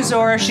love you,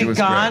 Zora. Is she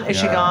gone? Great. Is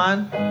she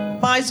gone?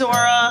 Bye,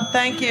 Zora.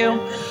 Thank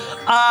you.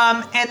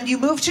 And you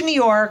moved to New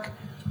York,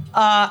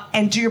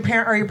 and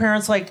are your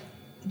parents like,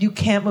 you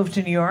can't move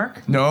to New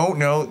York? No,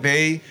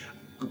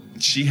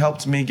 she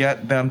helped me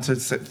get them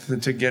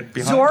to get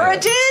behind Zora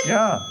it. did?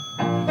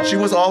 Yeah. She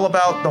was all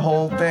about the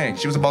whole thing.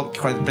 She was about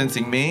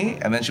convincing me,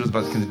 and then she was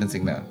about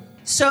convincing them.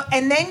 So,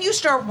 and then you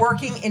start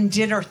working in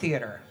dinner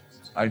theater.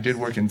 I did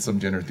work in some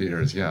dinner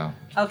theaters, yeah.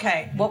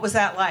 Okay, what was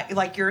that like?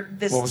 Like you're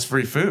this. Well, it was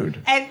free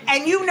food. And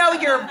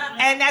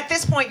and at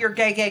this point you're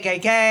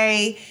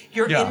gay.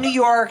 You're in New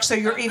York, so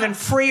you're even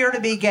freer to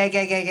be gay.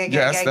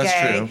 Yes,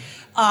 that's true.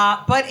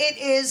 But it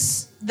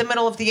is the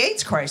middle of the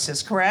AIDS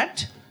crisis,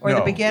 correct? Or the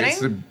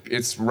beginning?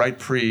 It's right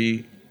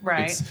pre.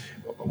 Right.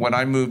 When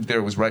I moved there,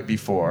 it was right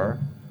before.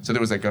 So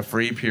there was a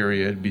free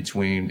period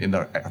in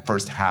the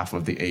first half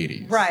of the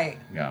 80s. Right.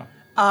 Yeah.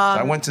 So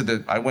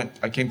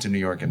I came to New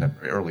York in the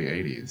early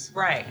 80s.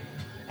 Right.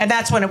 And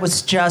that's when it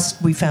was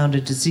we found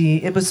a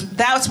disease.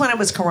 That's when it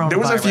was coronavirus. There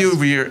was a few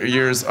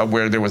years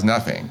where there was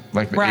nothing,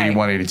 like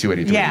 81, 82,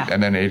 83. Yeah.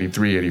 And then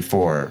 83,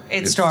 84.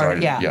 It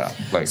started, yeah. Yeah.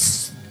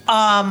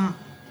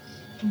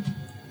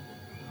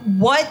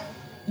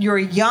 You're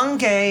a young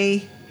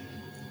gay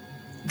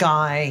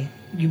guy.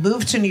 You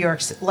moved to New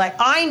York.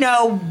 I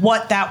know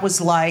what that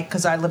was like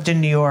because I lived in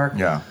New York.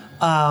 Yeah.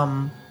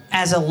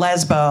 As a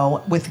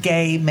lesbo with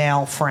gay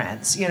male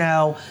friends,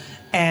 and,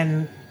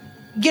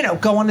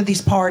 going to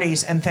these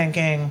parties and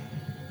thinking,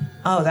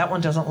 oh, that one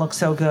doesn't look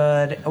so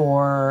good,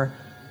 or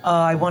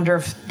I wonder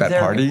if that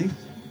party?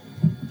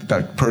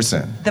 That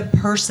person? The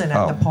person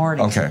at the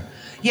party. Okay.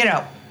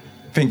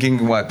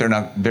 Thinking what? You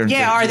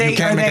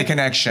can't make a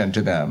connection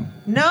to them.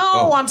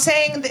 No, I'm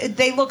saying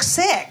they look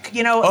sick.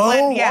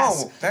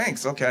 Oh,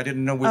 thanks. Okay, I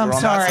didn't know we were on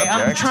that subject. I'm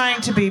sorry. I'm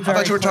trying to be very I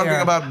thought you were clear.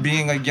 talking about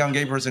being a young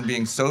gay person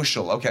being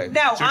social. Okay.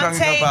 No, so you're I'm talking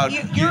saying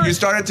about you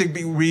started to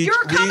be reach.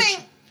 You're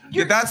coming.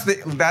 That's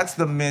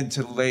the mid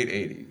to late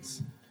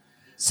 80s.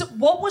 So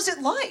what was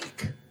it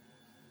like?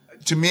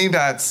 To me,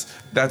 that's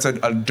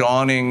a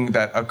dawning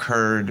that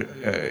occurred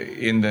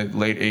in the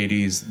late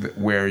 80s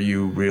where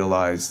you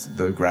realized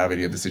the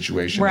gravity of the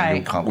situation.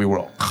 Right. We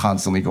were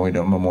constantly going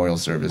to memorial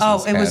services.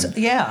 Oh, it was,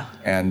 yeah.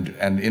 And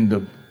in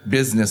the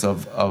business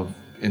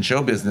in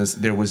show business,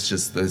 there was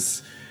just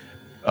this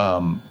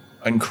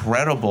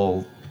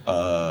incredible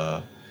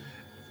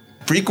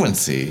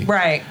frequency.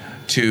 Right.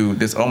 To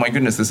this, oh my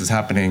goodness, this is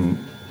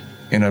happening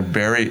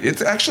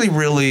it's actually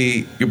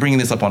really, you're bringing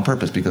this up on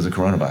purpose because of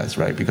coronavirus,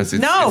 right? Because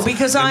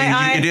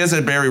it is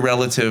a very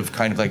relative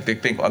kind of they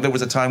think, there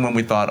was a time when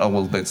we thought, oh,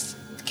 well, this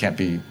can't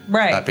be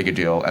that big a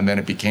deal. And then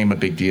it became a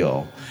big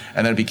deal.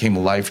 And then it became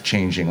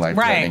life-changing,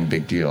 life-threatening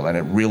big deal. And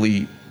it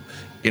really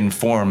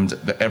informed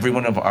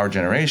everyone of our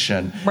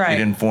generation. Right.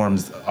 It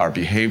informs our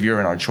behavior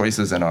and our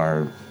choices and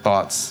our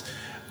thoughts.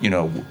 You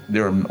know,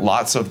 there are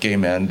lots of gay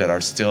men that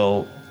are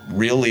still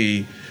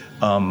really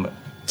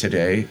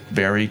today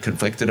very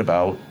conflicted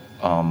about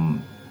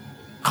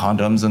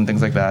condoms and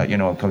things like that, you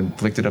know,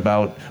 conflicted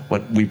about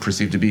what we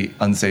perceive to be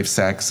unsafe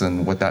sex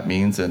and what that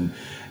means. And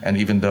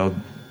even though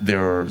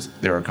there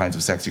are kinds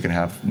of sex you can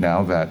have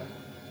now that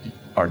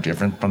are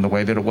different from the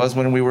way that it was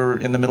when we were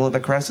in the middle of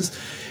that crisis,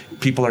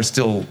 people are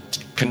still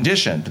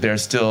conditioned. They're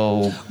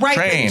still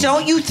trained. But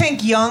don't you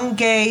think young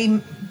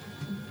gay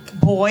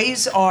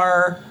boys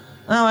are,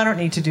 oh, I don't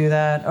need to do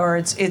that, or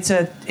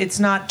it's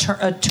not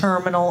a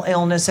terminal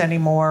illness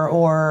anymore,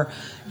 or,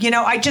 you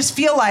know, I just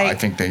feel like I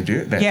think they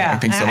do. Yeah, I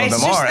think some of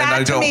them are, and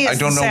I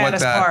don't know what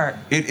that part.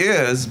 It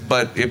is.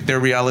 But if their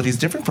reality is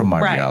different from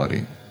my Right.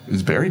 reality,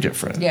 it's very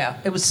different. Yeah,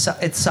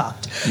 it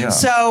sucked. Yeah.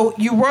 So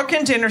you work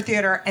in dinner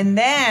theater, and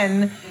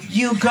then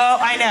you go.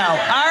 I know.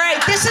 All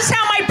right, this is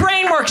how my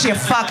brain works, you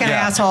fucking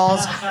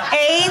assholes.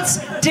 AIDS,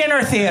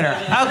 dinner theater.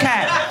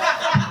 Okay.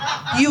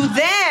 You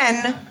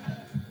then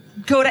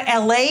go to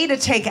LA to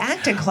take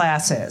acting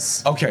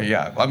classes. Okay,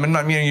 yeah. I mean,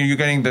 you're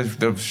getting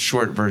the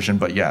short version,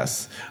 but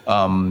yes.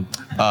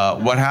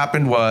 What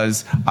happened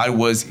was I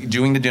was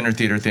doing the dinner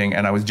theater thing,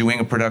 and I was doing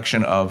a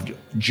production of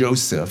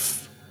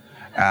Joseph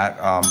at.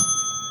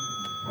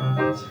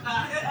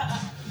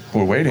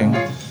 We're waiting.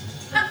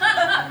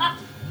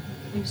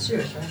 He was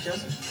Jewish, right,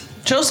 Joseph?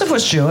 Joseph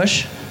was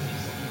Jewish.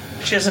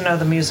 She doesn't know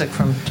the music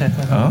from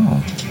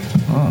Technicolor.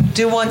 Oh.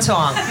 Do one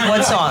song.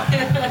 One song.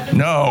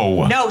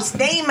 No. No,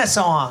 name a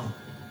song.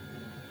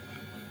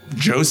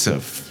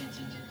 Joseph.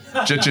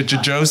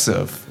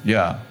 Joseph.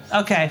 Yeah.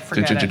 Okay,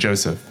 forget it.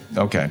 Joseph.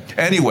 Okay.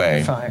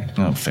 Anyway. Fine.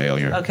 Oh,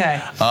 failure. Okay.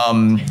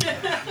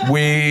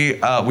 We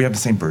have the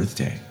same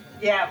birthday.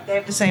 Yeah, they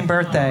have the same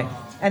birthday,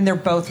 and they're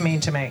both mean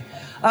to me.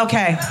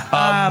 Okay.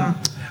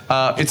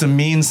 It's a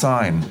mean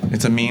sign.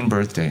 It's a mean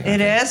birthday.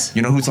 It is?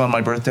 You know who's on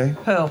my birthday?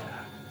 Who?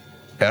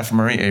 F.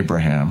 Murray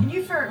Abraham.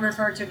 You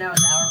refer to it now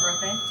as our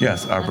birthday?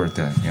 Yes, our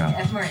birthday. Yeah.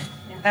 F. Murray.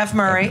 Yeah. F.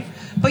 Murray.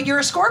 But you're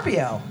a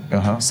Scorpio.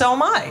 Uh-huh. So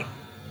am I.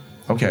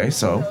 Okay,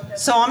 so.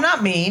 So I'm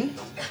not mean.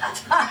 Shut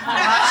the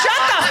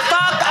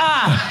fuck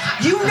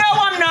up. You know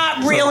I'm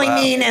not really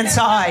mean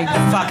inside,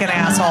 you fucking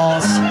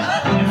assholes.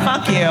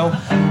 Fuck you.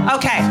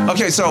 Okay.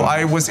 Okay, so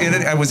I was in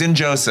it. I was in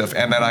Joseph,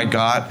 and then I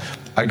got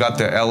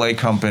the LA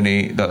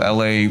company, the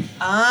LA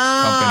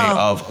company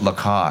of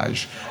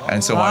Lacage,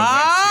 and so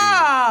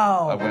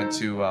I went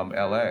to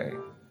LA,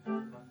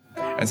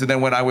 and so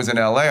then when I was in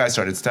LA, I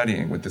started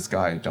studying with this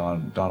guy,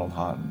 Donald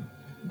Houghton.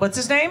 What's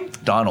his name?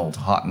 Donald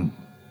Houghton.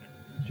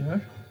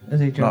 Jewish? Is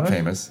he Jewish? Not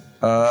famous.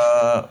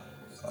 I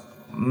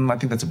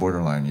think that's a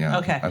borderline. Yeah.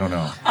 Okay. I don't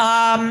know.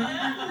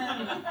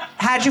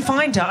 How'd you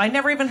find him? I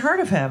never even heard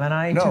of him,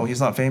 and No, he's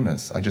not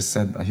famous. I just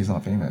said he's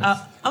not famous.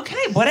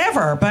 Okay,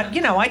 whatever. But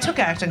you know, I took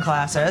acting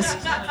classes.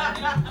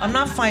 I'm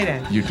not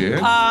fighting. You did?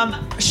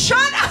 Shut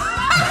up!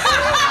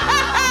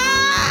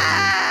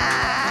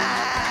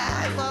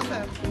 I love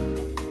him.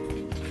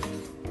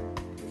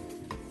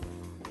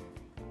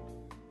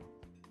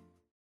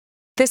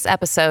 This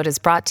episode is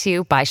brought to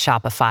you by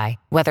Shopify.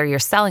 Whether you're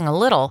selling a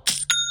little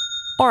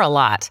or a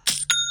lot,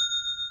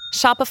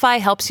 Shopify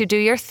helps you do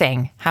your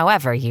thing,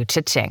 however you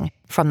cha-ching.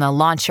 From the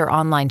launch your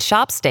online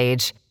shop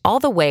stage, all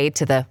the way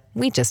to the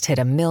we just hit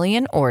 1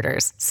 million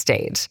orders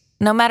stage.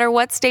 No matter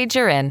what stage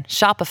you're in,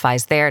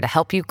 Shopify's there to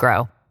help you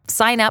grow.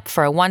 Sign up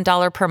for a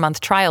 $1 per month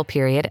trial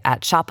period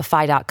at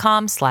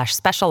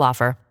shopify.com/special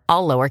offer,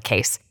 all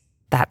lowercase.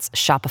 That's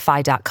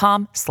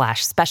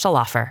shopify.com/special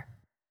offer.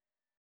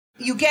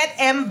 You get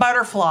M.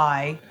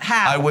 Butterfly.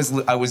 How? I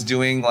was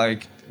doing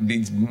like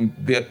these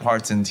bit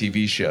parts in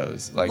TV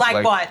shows.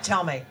 Like what?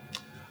 Tell me.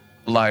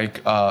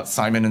 Like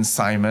Simon and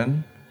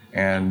Simon,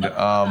 and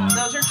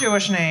those are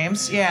Jewish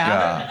names.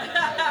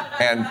 yeah,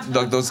 and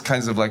those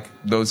kind of what'd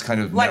you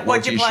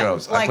networky play?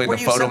 shows. Like, I played were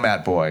the you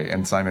Photomat boy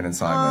and Simon and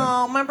Simon.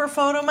 Oh, remember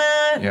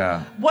Photomat?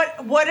 Yeah. What?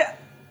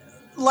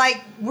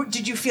 Like,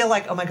 did you feel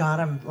like? Oh my God,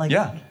 I'm like.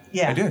 Yeah.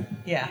 Yeah. I did.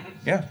 Yeah.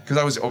 Yeah, because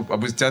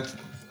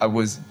I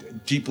was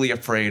deeply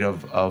afraid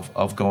of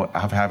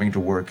having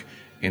to work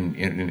in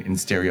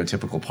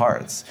stereotypical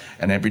parts,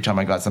 and every time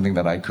I got something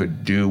that I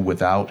could do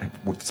without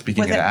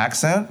speaking an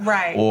accent,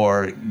 right,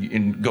 or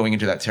in going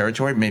into that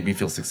territory, made me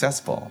feel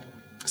successful.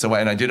 So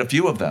I did a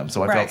few of them,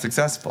 so I felt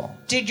successful.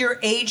 Did your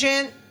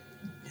agent,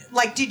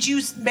 did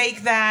you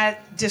make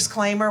that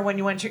disclaimer when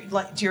you went to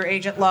your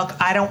agent? Look,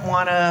 I don't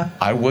want to.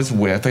 I was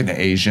with an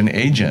Asian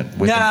agent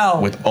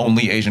with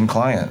only Asian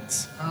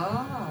clients.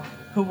 Oh,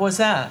 who was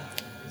that?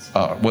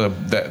 Well,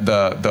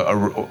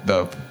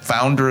 the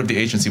founder of the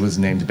agency was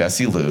named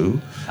Bessie Liu,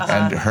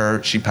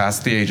 and she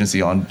passed the agency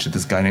on to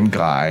this guy named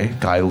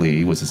Guy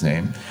Lee was his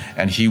name,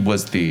 and he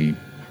was the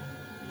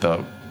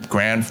the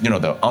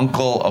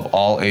uncle of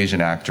all Asian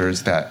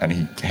actors and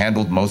he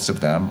handled most of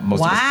them. It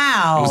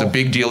was a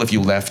big deal if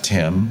you left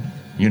him,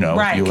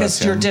 right?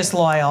 Because you're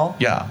disloyal.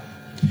 Yeah,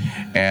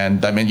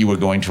 And that meant you were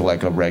going to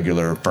like a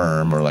regular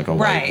firm or like a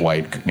Right.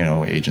 white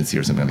agency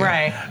or something like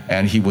Right. that.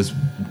 And he was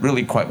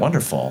really quite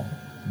wonderful,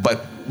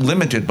 but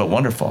limited but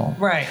wonderful.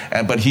 Right.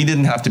 But he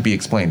didn't have to be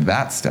explained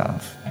that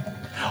stuff.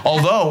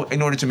 Although,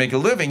 in order to make a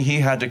living, he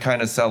had to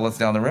kind of sell us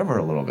down the river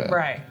a little bit.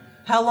 Right.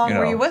 How long You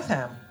were know. you with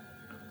him?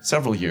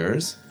 Several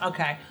years.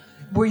 Okay.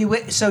 Were you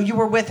so you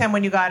were with him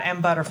when you got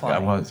M Butterfly? I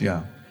was,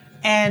 yeah.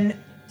 And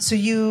so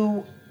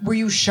were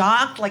you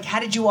shocked? Like, how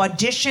did you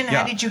audition?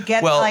 How did you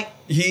get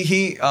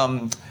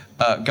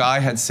Guy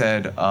had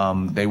said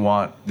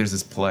there's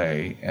this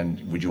play,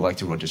 and would you like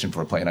to audition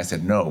for a play? And I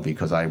said no,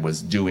 because I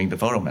was doing the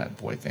Photomat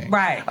Boy thing.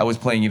 Right. I was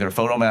playing either a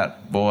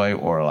Photomat Boy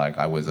or like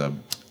I was a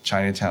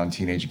Chinatown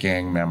teenage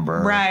gang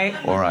member. Right.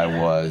 Or I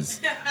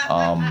was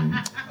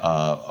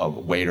a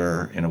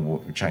waiter in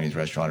a Chinese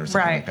restaurant or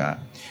something Right. like that.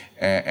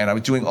 And I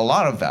was doing a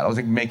lot of that. I was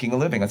like making a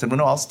living. I said, well,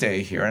 no, I'll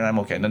stay here and I'm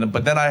okay.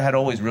 But then I had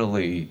always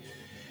really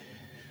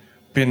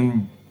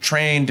been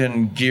trained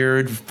and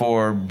geared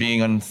for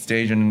being on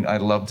stage, and I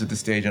loved the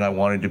stage, and I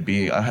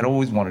had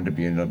always wanted to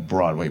be in a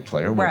Broadway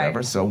play or whatever.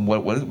 Right. So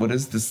what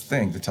is this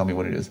thing to tell me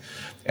what it is?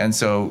 And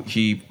so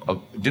he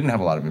didn't have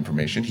a lot of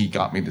information. He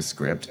got me the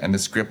script, and the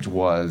script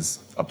was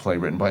a play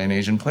written by an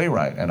Asian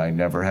playwright, and I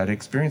never had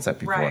experienced that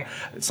before. Right.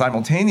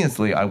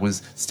 Simultaneously, I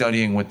was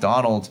studying with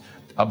Donald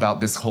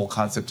about this whole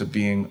concept of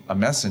being a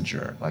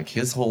messenger. Like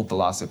his whole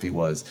philosophy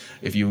was,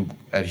 if you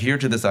adhere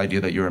to this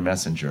idea that you're a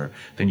messenger,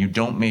 then you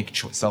don't make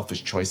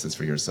selfish choices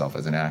for yourself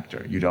as an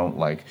actor. You don't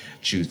like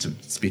choose to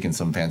speak in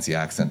some fancy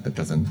accent that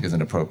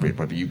isn't appropriate,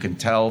 but you can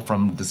tell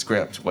from the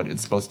script what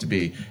it's supposed to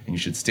be, and you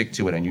should stick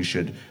to it, and you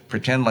should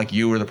pretend like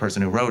you were the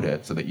person who wrote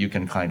it so that you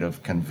can kind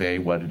of convey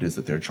what it is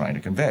that they're trying to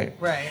convey.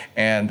 Right.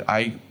 And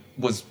I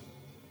was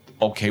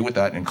okay with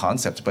that in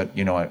concept, but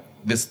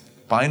this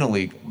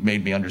finally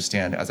made me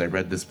understand as I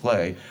read this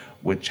play,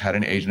 which had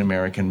an Asian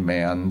American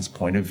man's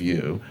point of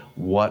view,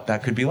 what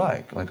that could be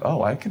like. Like,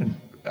 oh, I could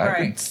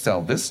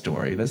sell this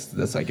story.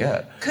 This I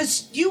get.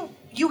 Because you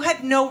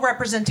had no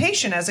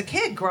representation as a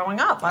kid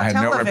growing up on I had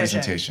television. no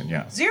representation.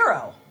 Yeah.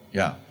 Zero.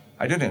 Yeah,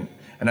 I didn't,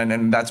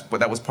 and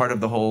that was part of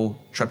the whole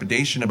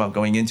trepidation about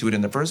going into it in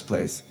the first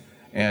place,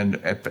 and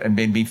it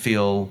made me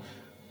feel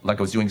like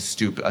I was doing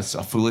a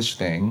foolish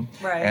thing,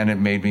 Right. And it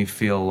made me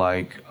feel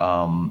like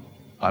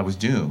I was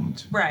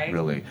doomed, Right.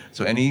 Really.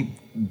 So any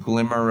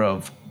glimmer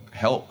of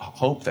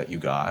hope that you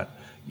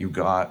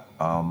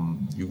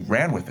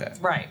ran with it.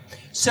 Right.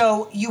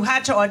 So you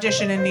had to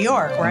audition in New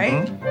York,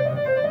 right?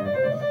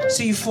 Mm-hmm.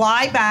 So you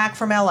fly back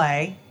from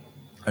LA.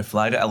 I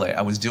fly to LA.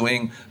 I was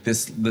doing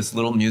this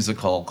little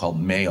musical called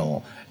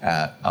Mail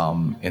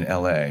in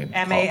LA.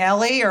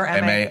 M-A-L-E or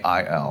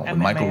M-A-I-L with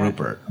Michael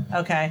Rupert.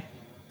 Okay.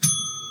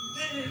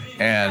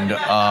 And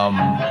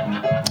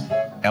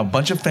a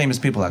bunch of famous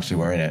people actually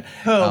were in it.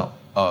 Who?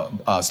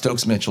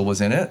 Stokes Mitchell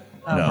was in it.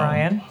 Oh, No.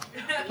 Brian.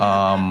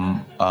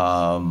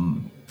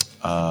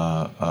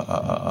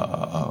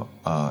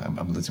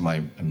 I'm losing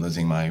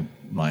my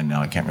mind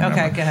now. I can't remember.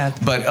 Okay, go ahead.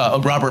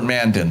 But Robert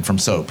Mandan from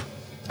Soap,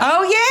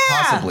 Oh,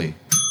 yeah. possibly.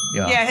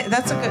 Yeah. Yeah,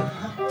 that's a good.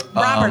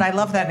 Robert, I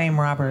love that name,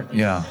 Robert.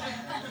 Yeah.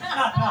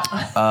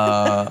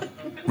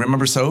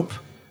 Remember Soap?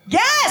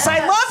 Yes,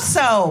 I love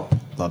Soap.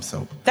 Love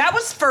Soap. That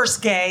was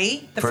First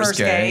Gay. The First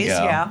Gays,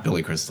 yeah.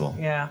 Billy Crystal.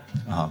 Yeah.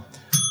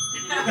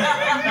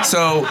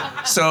 So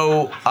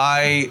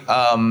I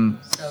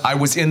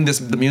was in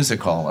the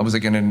music hall. I was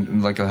like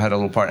I had a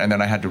little part, and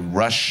then I had to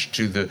rush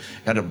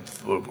had to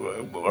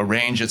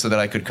arrange it so that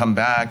I could come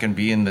back and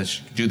be in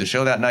do the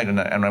show that night, and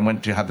I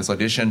went to have this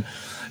audition.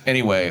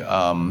 Anyway,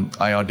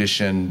 I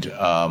auditioned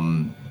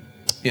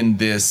in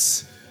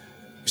this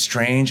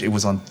strange. It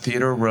was on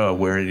Theater Row,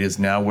 where it is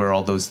now, where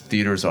all those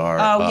theaters are.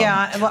 Oh,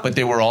 yeah. But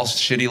they were all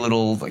shitty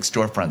little like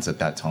storefronts at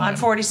that time. On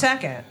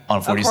 42nd.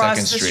 On 42nd Across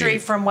the Street.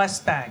 street from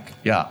West Bank.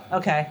 Yeah.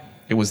 Okay.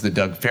 It was the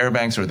Doug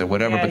Fairbanks or the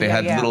whatever, Yeah, but they yeah,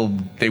 had yeah.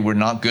 they were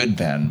not good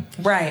then.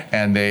 Right.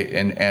 And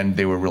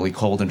they were really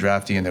cold and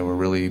drafty, and they were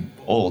really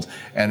old.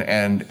 And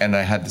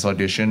I had this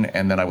audition,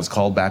 and then I was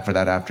called back for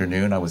that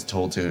afternoon. I was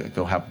told to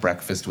go have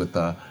breakfast with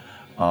the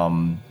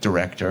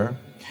director,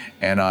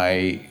 and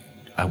I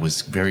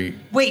was very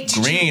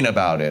green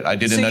about it. I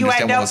didn't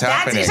understand what was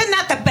happening. Isn't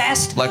that the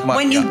best? Like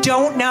when you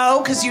don't know,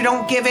 because you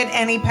don't give it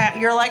any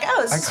you're like,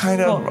 oh, this is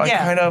cool.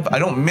 I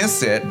don't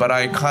miss it, but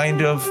I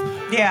kind of,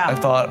 Yeah. I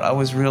thought I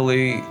was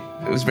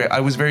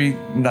very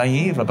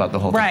naive about the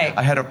whole Right. thing.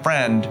 I had a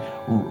friend,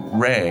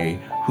 Ray,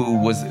 who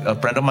was a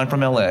friend of mine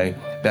from LA,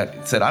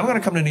 that said, I'm going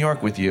to come to New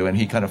York with you, and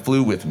he kind of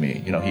flew with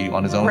me, he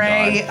on his own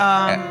Ray,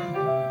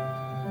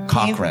 dime.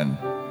 Cochran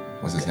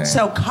was his name.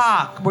 So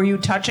Cock, were you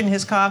touching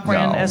his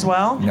Cochran No. as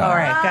well? No. All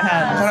right, go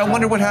ahead. But I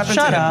wonder what happened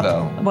Shut to him, up.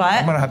 though. What?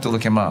 I'm going to have to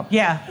look him up.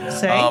 Yeah,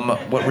 say.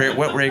 What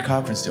Ray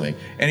Cochran's doing.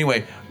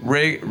 Anyway,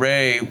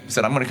 Ray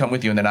said, I'm going to come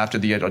with you. And then after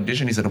the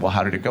audition, he said, well,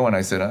 how did it go? And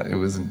I said, it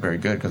wasn't very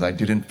good, because I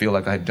didn't feel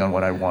like I had done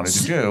what I wanted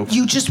to do.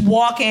 You just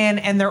walk in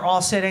and they're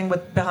all sitting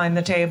behind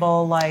the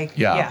table, like,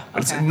 Yeah.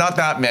 It's okay. not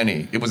that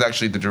many. It was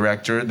actually the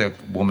director, the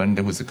woman,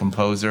 there was the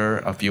composer,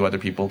 a few other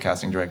people,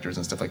 casting directors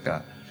and stuff like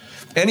that.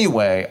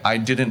 Anyway, I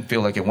didn't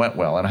feel like it went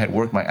well, and I had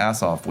worked my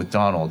ass off with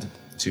Donald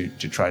to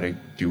try to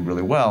do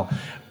really well.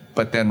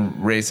 But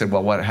then Ray said,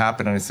 well, what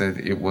happened? And I said,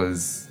 it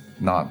was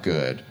not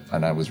good.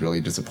 And I was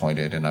really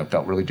disappointed, and I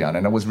felt really down.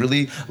 And I was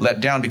really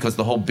let down because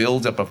the whole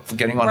build-up of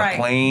getting on a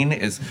plane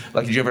is,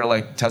 like, did you ever,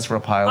 like, test for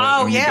a pilot?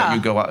 Oh, when yeah.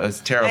 You go out,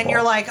 it's terrible. And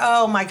you're like,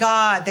 oh, my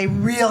God, they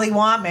really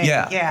want me.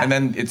 Yeah. And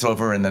then it's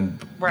over, and then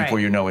before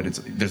you know it,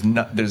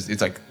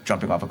 it's like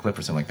jumping off a cliff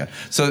or something like that.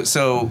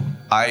 So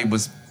I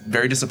was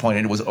very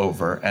disappointed it was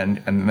over, and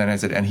then I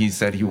said, and he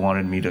said he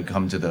wanted me to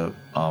come to the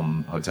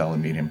hotel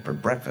and meet him for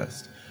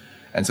breakfast.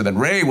 And so then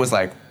Ray was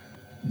like,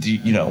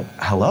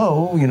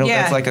 hello,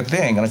 that's like a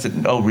thing. And I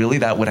said, oh, really?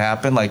 That would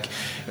happen? Like,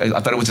 I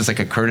thought it was just like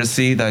a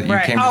courtesy that you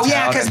came to town. Oh,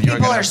 yeah, because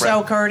people are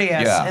so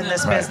courteous in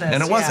this business.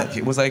 And it wasn't.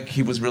 It was like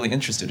he was really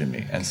interested in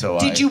me. And so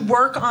Did you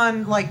work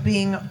on, like,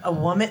 being a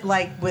woman,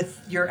 like,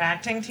 with your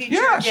acting teacher?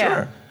 Yeah,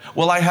 sure.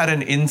 Well, I had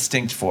an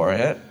instinct for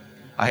it.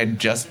 I had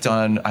just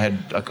done,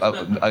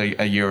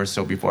 a year or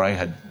so before I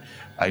had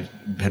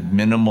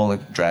minimal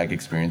drag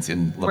experience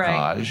in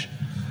Lacage.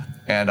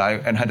 And I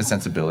had a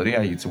sensibility.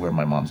 I used to wear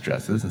my mom's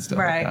dresses and stuff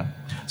like that.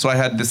 So I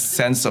had this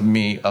sense of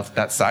me, of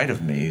that side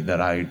of me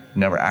that I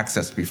never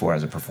accessed before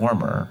as a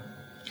performer.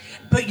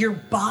 But your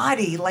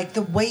body, like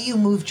the way you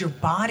moved your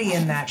body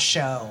in that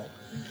show,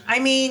 I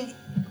mean,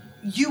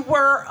 you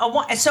were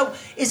so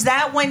is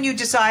that when you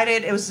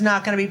decided it was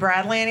not going to be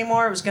Bradley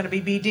anymore? It was going to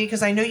be BD?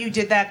 Because I know you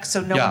did that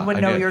so no one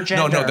would know your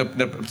gender. No,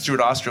 the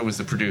Stuart Ostro was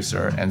the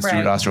producer, and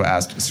Stuart Ostro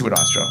asked Stuart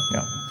Ostro,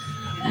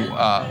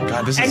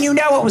 God, and you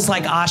know it was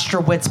like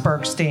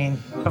Ostrowitzbergstein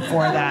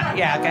before that.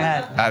 Yeah, go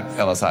ahead. At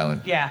Ellis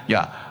Island. Yeah.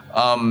 Yeah.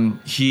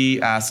 He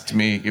asked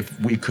me if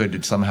we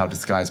could somehow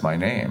disguise my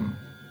name.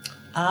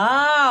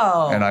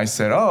 Oh. And I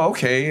said, oh,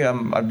 okay,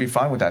 I'd be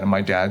fine with that. And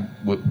my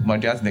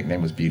dad's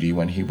nickname was BD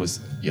when he was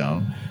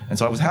young. And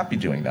so I was happy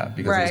doing that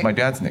because it was my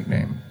dad's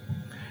nickname.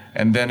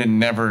 And then it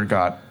never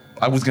got,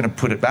 I was going to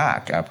put it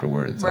back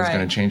afterwards. I was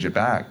going to change it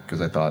back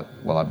because I thought,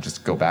 well, I'll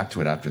just go back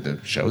to it after the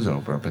show's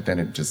over. But then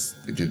it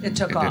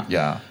took off.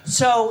 Yeah.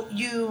 So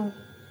you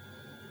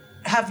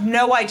have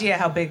no idea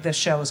how big this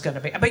show is going to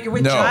be. But you're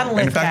with John Lithgow.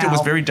 And in fact, it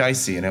was very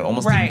dicey and it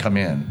almost didn't come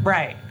in.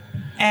 Right.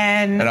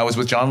 And I was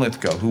with John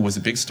Lithgow, who was a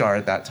big star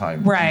at that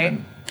time. Right.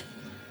 Even.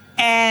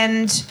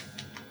 And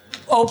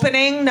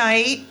opening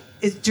night,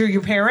 do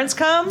your parents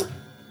come?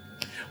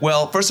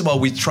 Well, first of all,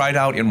 we tried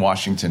out in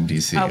Washington,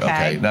 D.C.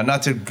 Okay. Now,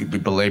 not to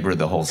belabor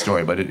the whole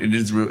story, but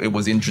it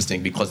was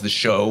interesting because the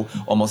show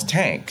almost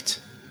tanked.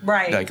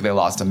 Right. Like they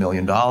lost $1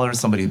 million.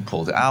 Somebody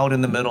pulled out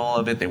in the middle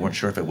of it. They weren't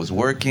sure if it was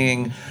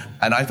working.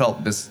 And I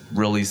felt this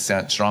really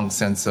strong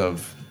sense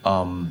of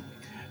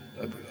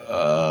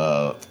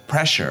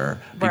pressure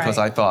because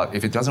I thought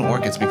if it doesn't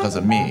work, it's because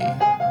of me.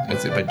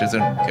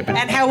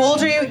 And how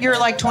old are you? You're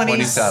like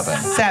 27.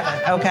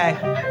 27. Okay.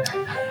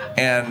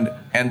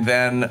 And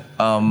then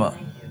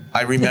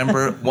I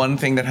remember one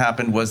thing that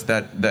happened was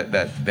that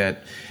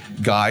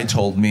Guy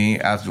told me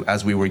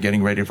as we were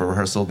getting ready for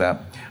rehearsal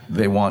that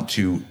they want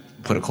to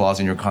put a clause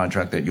in your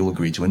contract that you'll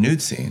agree to a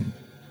nude scene.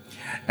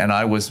 And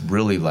I was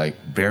really like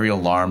very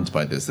alarmed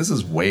by this. This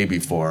is way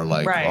before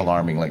like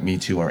alarming like Me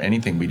Too or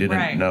anything. We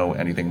didn't know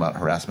anything about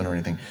harassment or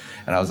anything.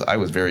 And I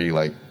was very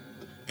like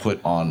put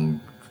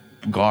on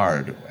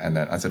guard. And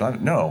then I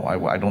said, no,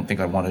 I don't think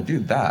I want to do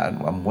that.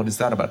 What is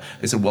that about?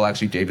 They said, well,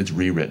 actually, David's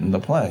rewritten the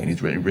play and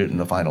he's rewritten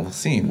the final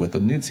scene with the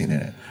nude scene in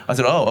it. I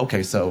said, oh,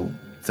 okay, so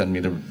send me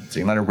the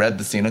scene. I read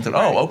the scene. I said,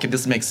 oh, okay,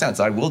 this makes sense.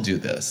 I will do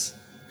this.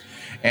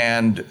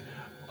 And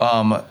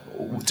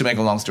to make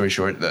a long story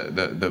short,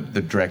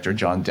 the director,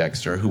 John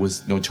Dexter, who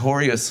was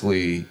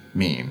notoriously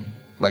mean,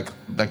 like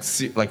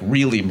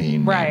really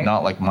mean,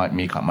 not like my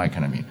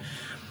kind of mean,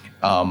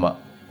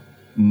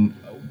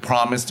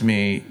 promised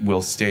me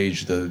we'll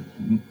stage the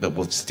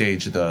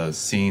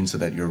scene so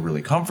that you're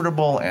really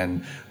comfortable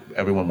and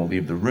everyone will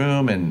leave the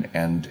room and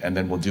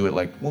then we'll do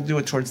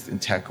it towards in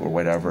tech or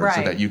whatever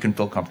so that you can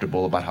feel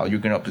comfortable about how you're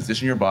going to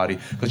position your body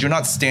because you're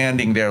not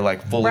standing there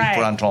like fully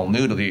frontal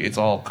nudity. It's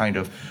all kind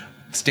of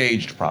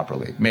staged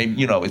properly.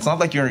 Maybe it's not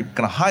like you're going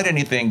to hide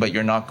anything, but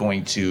you're not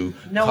going to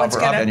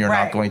cover up and you're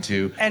not going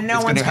to. And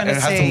no one's going to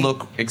see. It has to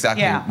look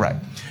exactly right.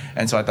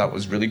 And so I thought it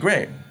was really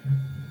great.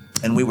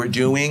 And we were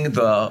doing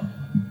the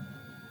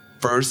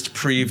first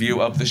preview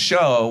of the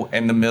show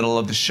in the middle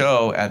of the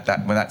show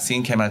when that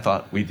scene came, I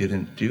thought we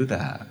didn't do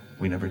that.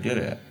 We never did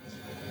it.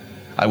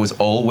 I was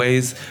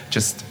always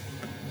just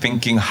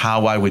thinking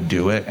how I would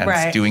do it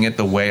and doing it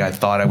the way I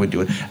thought I would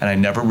do it. And I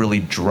never really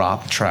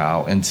dropped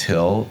trow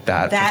until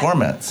that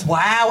performance.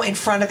 Wow, in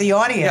front of the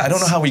audience. Yeah, I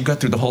don't know how we got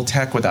through the whole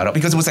tech without it.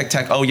 Because it was like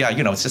tech, oh yeah,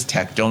 it's just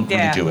tech, don't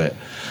really do it.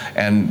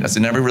 And so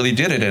never really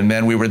did it. And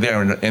then we were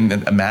there in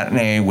a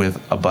matinee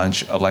with a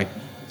bunch of like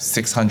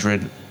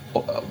 600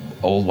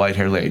 old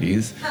white-haired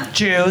ladies.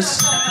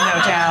 Jews,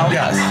 no doubt.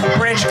 Yes.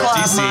 Bridge Club,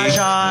 DC.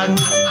 Mahjong.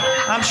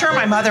 I'm sure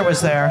my mother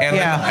was there. And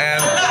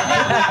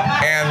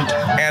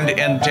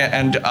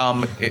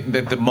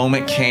the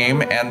moment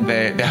came, and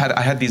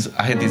I had these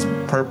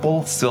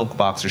purple silk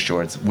boxer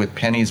shorts with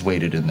pennies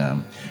weighted in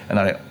them, and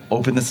I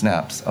opened the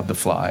snaps of the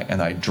fly,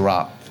 and I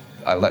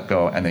let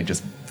go, and they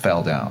just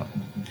fell down,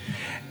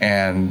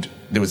 and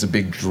there was a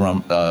big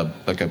drum,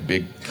 like a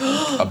big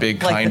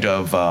kind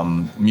of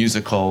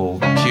musical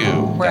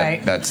cue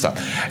that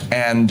stopped,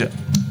 and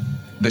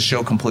the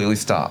show completely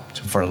stopped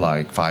for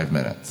like 5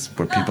 minutes,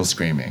 for people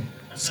screaming.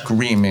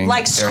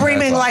 Like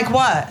screaming, like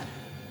what?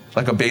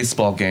 Like a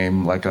baseball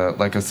game, like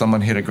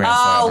someone hit a grand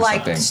slam or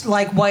something.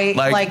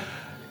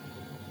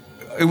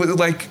 It was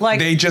like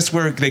they just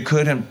were. They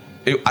couldn't.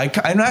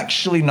 I'm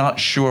actually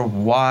not sure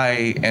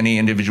why any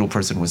individual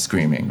person was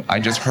screaming. I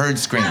just heard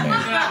screaming.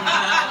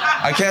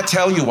 I can't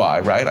tell you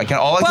why, right?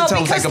 All I can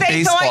tell is like a baseball game. Because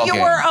they thought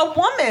you were a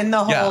woman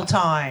the whole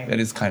time.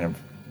 It is kind of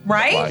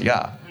right. Why,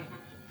 yeah.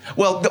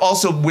 Well,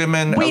 also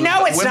women. We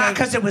know it's not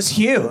because it was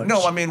huge.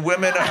 No, I mean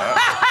women.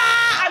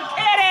 I'm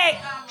kidding.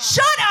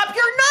 Shut up.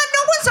 You're not. No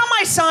one's on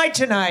my side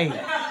tonight.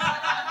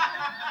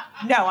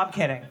 No, I'm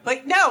kidding.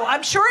 But no,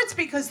 I'm sure it's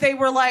because they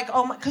were like,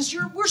 oh my, because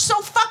we're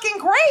so fucking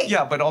great.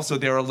 Yeah, but also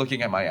they were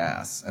looking at my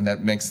ass, and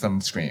that makes them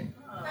scream.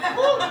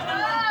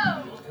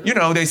 You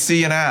know, they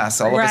see an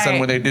ass all of a sudden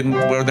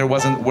where there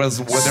was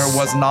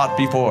not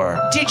before.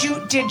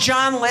 Did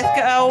John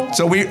Lithgow?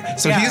 So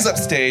he's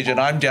upstage and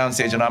I'm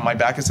downstage, and my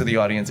back is to the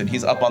audience, and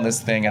he's up on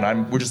this thing,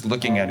 and we're just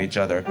looking at each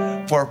other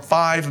for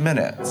 5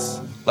 minutes,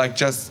 like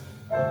just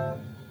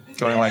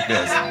going like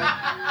this.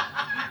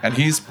 And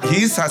he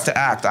has to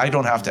act. I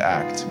don't have to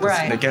act.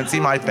 Right. They can't see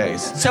my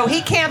face. So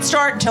he can't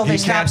start until they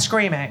stop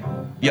screaming.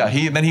 Yeah,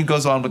 then he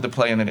goes on with the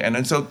play,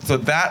 and so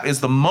that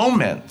is the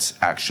moment,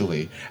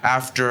 actually,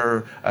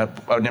 after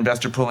an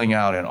investor pulling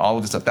out and all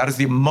of this stuff. That is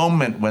the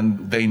moment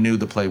when they knew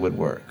the play would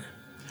work,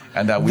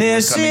 and that we were coming in.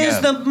 This is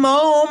the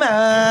moment.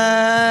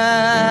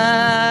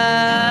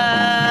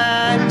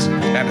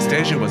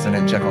 Anastasia was in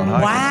it, Jekyll and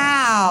Hyde.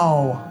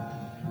 Wow,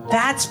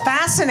 that's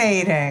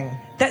fascinating.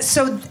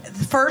 So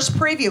the first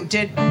preview,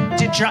 did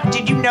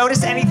you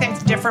notice anything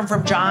different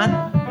from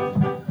John?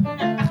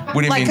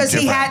 What do you mean different? Because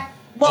he had.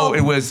 Well,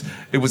 it was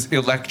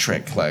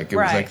electric. Like it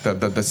was like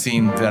the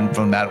scene then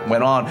from that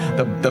went on.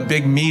 The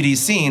big meaty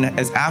scene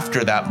is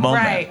after that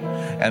moment,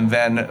 and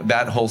then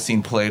that whole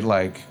scene played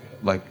like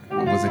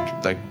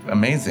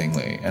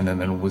amazingly, and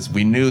then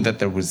we knew that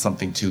there was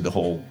something to the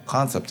whole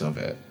concept of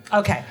it.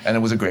 Okay. And it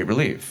was a great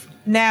relief.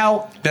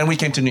 Now. Then we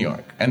came to New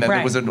York, and then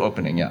there was an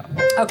opening. Yeah.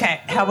 Okay.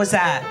 How was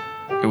that?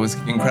 It was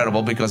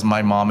incredible because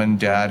my mom and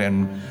dad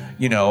and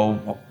we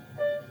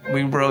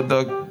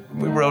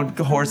rode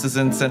horses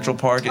in Central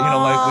Park, and we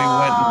went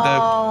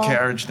the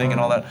carriage thing and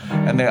all that.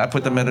 And I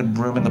put them in a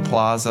room in the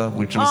Plaza,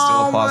 which was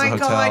still a Plaza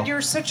hotel. Oh my God, you're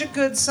such a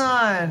good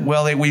son.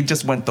 Well, we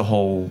just went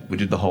we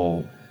did the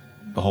whole.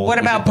 What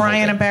about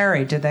Brian and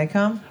Barry? Did they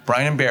come?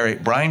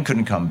 Brian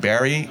couldn't come.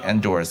 Barry and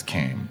Doris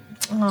came.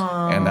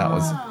 Aww. And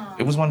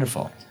it was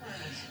wonderful.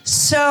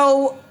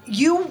 So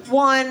you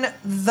won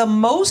the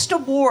most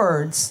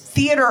awards,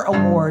 theater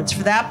awards,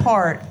 for that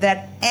part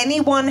that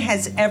anyone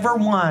has ever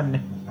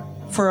won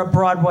for a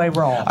Broadway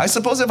role. I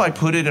suppose if I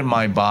put it in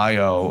my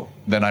bio,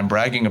 then I'm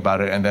bragging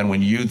about it, and then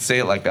when you say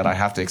it like that, I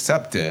have to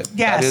accept it.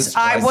 Yes,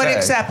 I would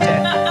accept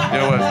it.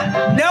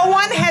 No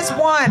one has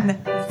won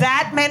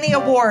that many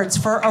awards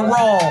for a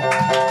role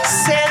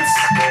since.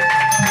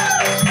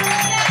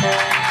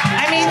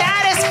 I mean,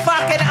 that is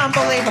fucking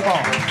unbelievable.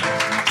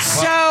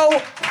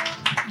 So,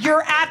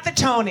 you're at the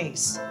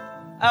Tonys,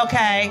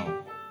 okay?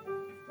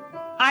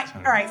 All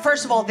right,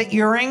 first of all, the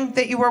earring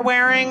that you were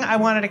wearing, I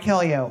wanted to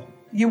kill you.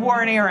 You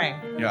wore an earring.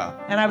 Yeah.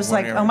 And I was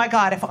like, oh my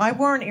God, if I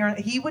wore an earring,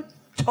 he would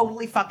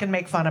totally fucking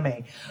make fun of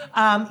me.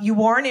 You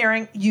wore an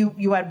earring.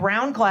 You had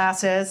brown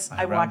glasses.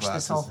 I watched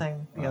this whole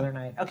thing the other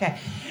night. Okay.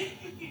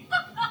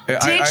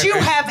 Did you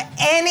have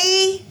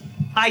any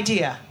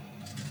idea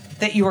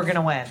that you were going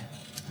to win?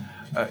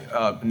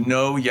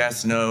 No,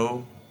 yes,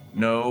 no.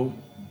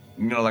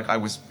 Like I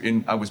was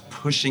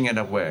pushing it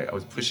away. I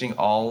was pushing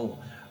all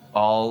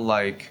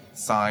like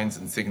signs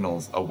and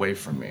signals away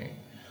from me.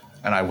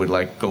 And I would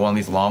like go on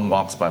these long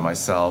walks by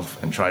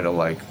myself and try to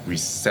like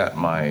reset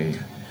my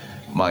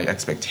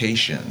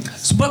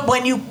expectations. But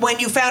when you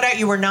found out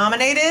you were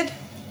nominated,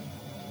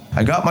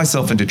 I got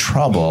myself into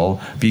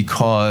trouble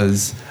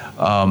because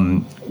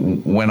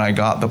when I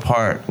got the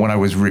part, when I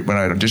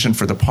auditioned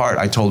for the part,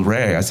 I told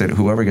Ray, I said,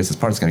 whoever gets this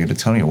part is going to get a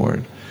Tony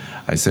Award.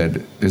 I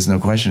said, there's no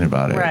question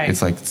about it. Right.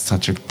 It's like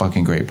such a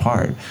fucking great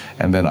part.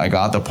 And then I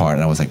got the part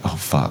and I was like, oh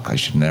fuck, I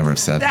should never have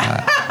said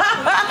that.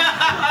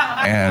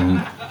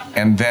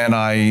 And then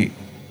I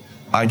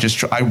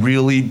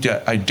desperately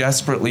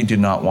did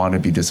not want to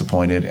be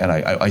disappointed, and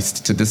I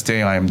to this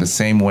day I am the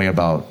same way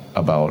about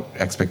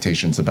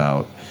expectations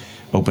about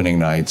opening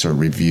nights or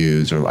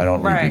reviews, or I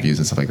don't read reviews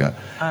and stuff like that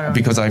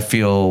because I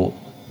feel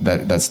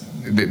that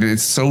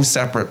it's so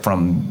separate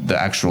from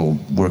the actual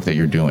work that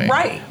you're doing.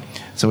 Right.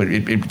 So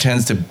it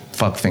tends to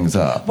fuck things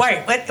up.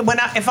 Right.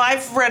 If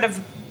I've read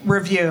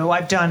review.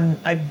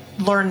 I've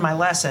learned my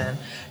lesson.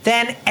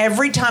 Then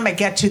every time I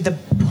get to the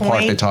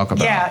point they talk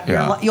about.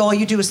 all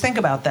you do is think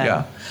about that.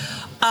 Yeah.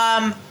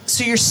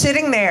 So you're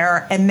sitting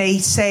there and they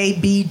say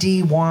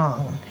B.D.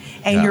 Wong,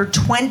 and you're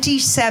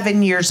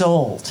 27 years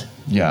old.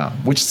 Yeah,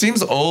 which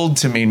seems old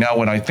to me now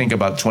when I think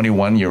about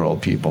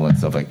 21-year-old people and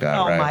stuff like that.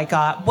 Oh right? my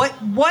God! What?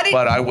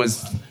 But I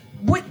was.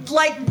 What,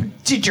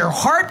 like, did your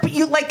heart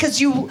beat? Because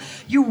you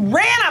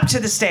ran up to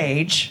the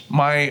stage.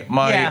 My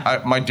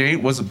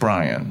date was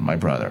Brian, my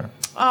brother.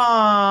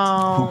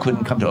 Oh. Who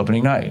couldn't come to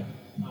opening night.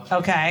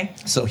 Okay.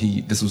 So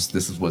this was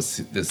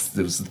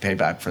the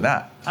payback for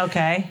that.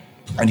 Okay.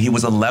 And he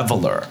was a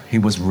leveler. He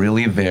was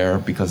really there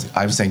because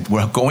I was saying,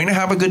 we're going to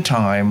have a good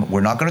time. We're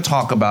not going to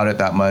talk about it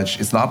that much.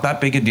 It's not that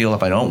big a deal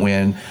if I don't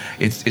win.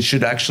 It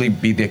should actually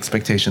be the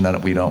expectation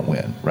that we don't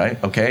win, right?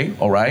 Okay,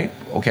 all right,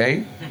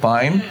 okay,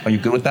 fine. Are you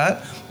good with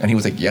that? And he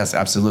was like, yes,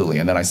 absolutely.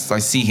 And then I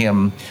see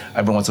him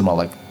every once in a while,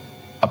 like,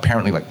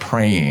 apparently like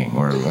praying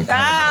or like,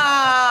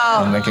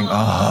 I'm thinking,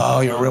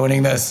 oh, you're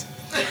ruining this.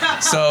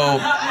 So,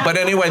 but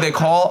anyway, they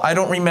call. I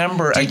don't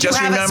remember. I just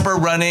remember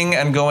running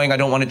and going. I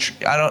don't want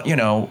to.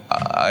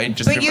 I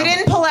just. But you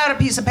didn't pull out a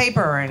piece of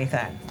paper or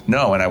anything.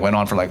 No, and I went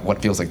on for like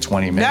what feels like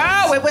 20 minutes.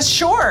 No, it was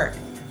short.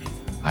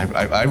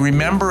 I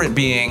remember it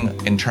being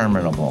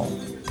interminable.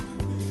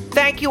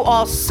 Thank you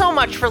all so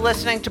much for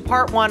listening to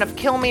part 1 of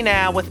Kill Me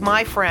Now with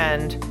my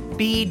friend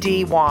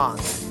B.D. Wong.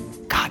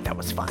 God, that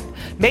was fun.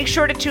 Make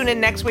sure to tune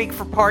in next week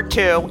for part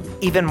 2,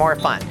 even more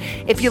fun.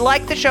 If you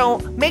like the show,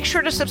 make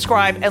sure to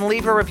subscribe and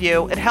leave a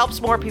review. It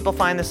helps more people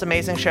find this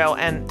amazing show,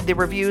 and the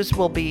reviews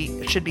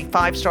should be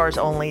 5 stars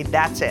only.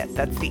 That's it.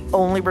 That's the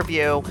only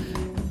review.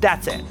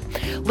 That's it.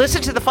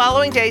 Listen to the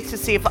following dates to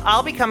see if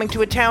I'll be coming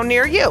to a town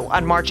near you.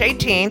 On March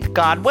 18th,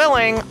 God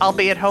willing, I'll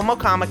be at Homo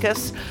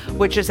Comicus,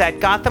 which is at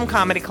Gotham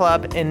Comedy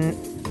Club in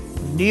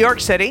New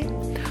York City.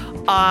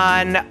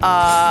 On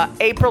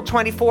April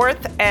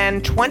 24th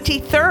and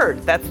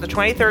 23rd, that's the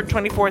 23rd,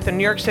 24th in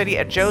New York City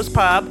at Joe's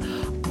Pub,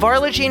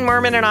 Varla Jean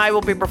Merman and I will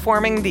be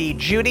performing the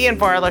Judy and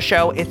Varla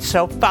show. It's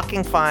so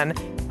fucking fun.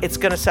 It's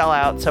going to sell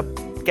out, so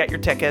get your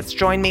tickets.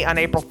 Join me on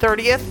April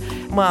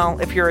 30th, well,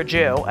 if you're a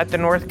Jew, at the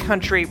North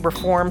Country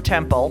Reform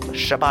Temple,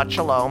 Shabbat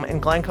Shalom, in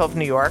Glen Cove,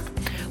 New York.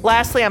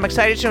 Lastly, I'm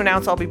excited to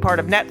announce I'll be part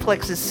of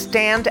Netflix's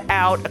Stand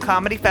Out, a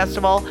comedy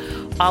festival.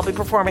 I'll be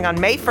performing on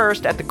May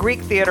 1st at the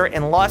Greek Theater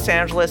in Los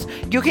Angeles.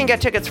 You can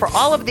get tickets for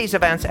all of these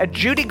events at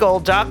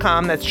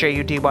judygold.com. That's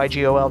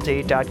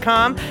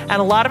JUDYGOLD.com. And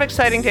a lot of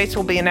exciting dates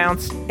will be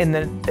announced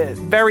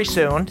very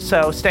soon.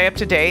 So stay up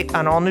to date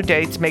on all new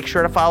dates. Make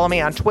sure to follow me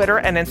on Twitter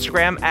and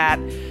Instagram at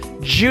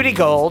Judy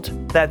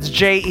Gold. That's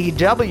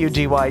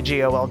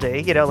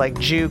JEWDYGOLD. Like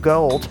Jew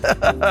Gold.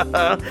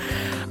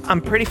 I'm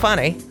pretty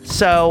funny.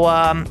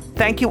 So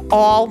thank you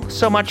all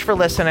so much for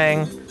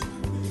listening.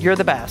 You're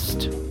the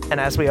best. And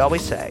as we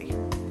always say,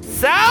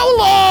 so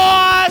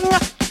long!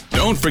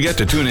 Don't forget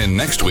to tune in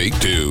next week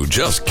to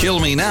Just Kill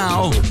Me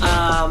Now.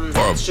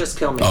 It's Just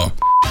Kill Me. Oh.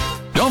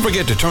 Don't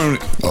forget to turn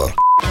for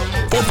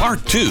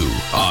part 2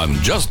 on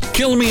Just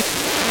Kill Me.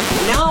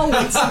 No,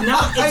 it's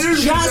not.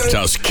 It's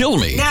Just Kill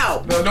Me.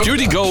 No.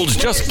 Judy Gold's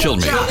Just Kill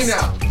Me. Kill me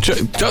now.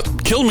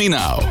 Just Kill Me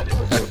Now.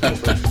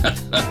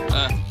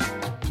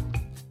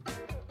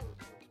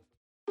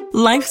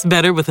 Life's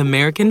better with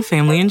American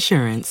Family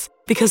Insurance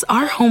because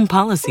our home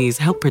policies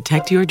help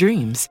protect your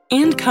dreams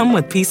and come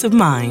with peace of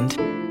mind.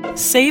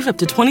 Save up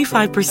to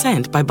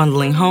 25% by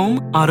bundling home,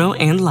 auto,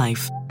 and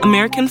life.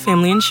 American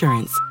Family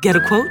Insurance. Get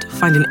a quote,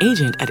 find an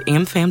agent at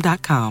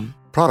amfam.com.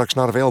 Products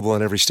not available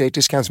in every state.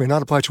 Discounts may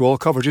not apply to all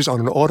coverages on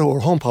an auto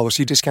or home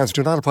policy. Discounts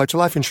do not apply to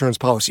life insurance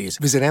policies.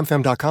 Visit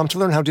amfam.com to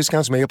learn how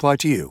discounts may apply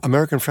to you.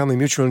 American Family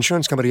Mutual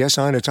Insurance Company,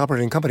 SI, and its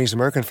operating companies,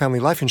 American Family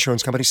Life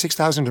Insurance Company,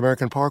 6000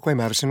 American Parkway,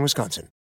 Madison, Wisconsin.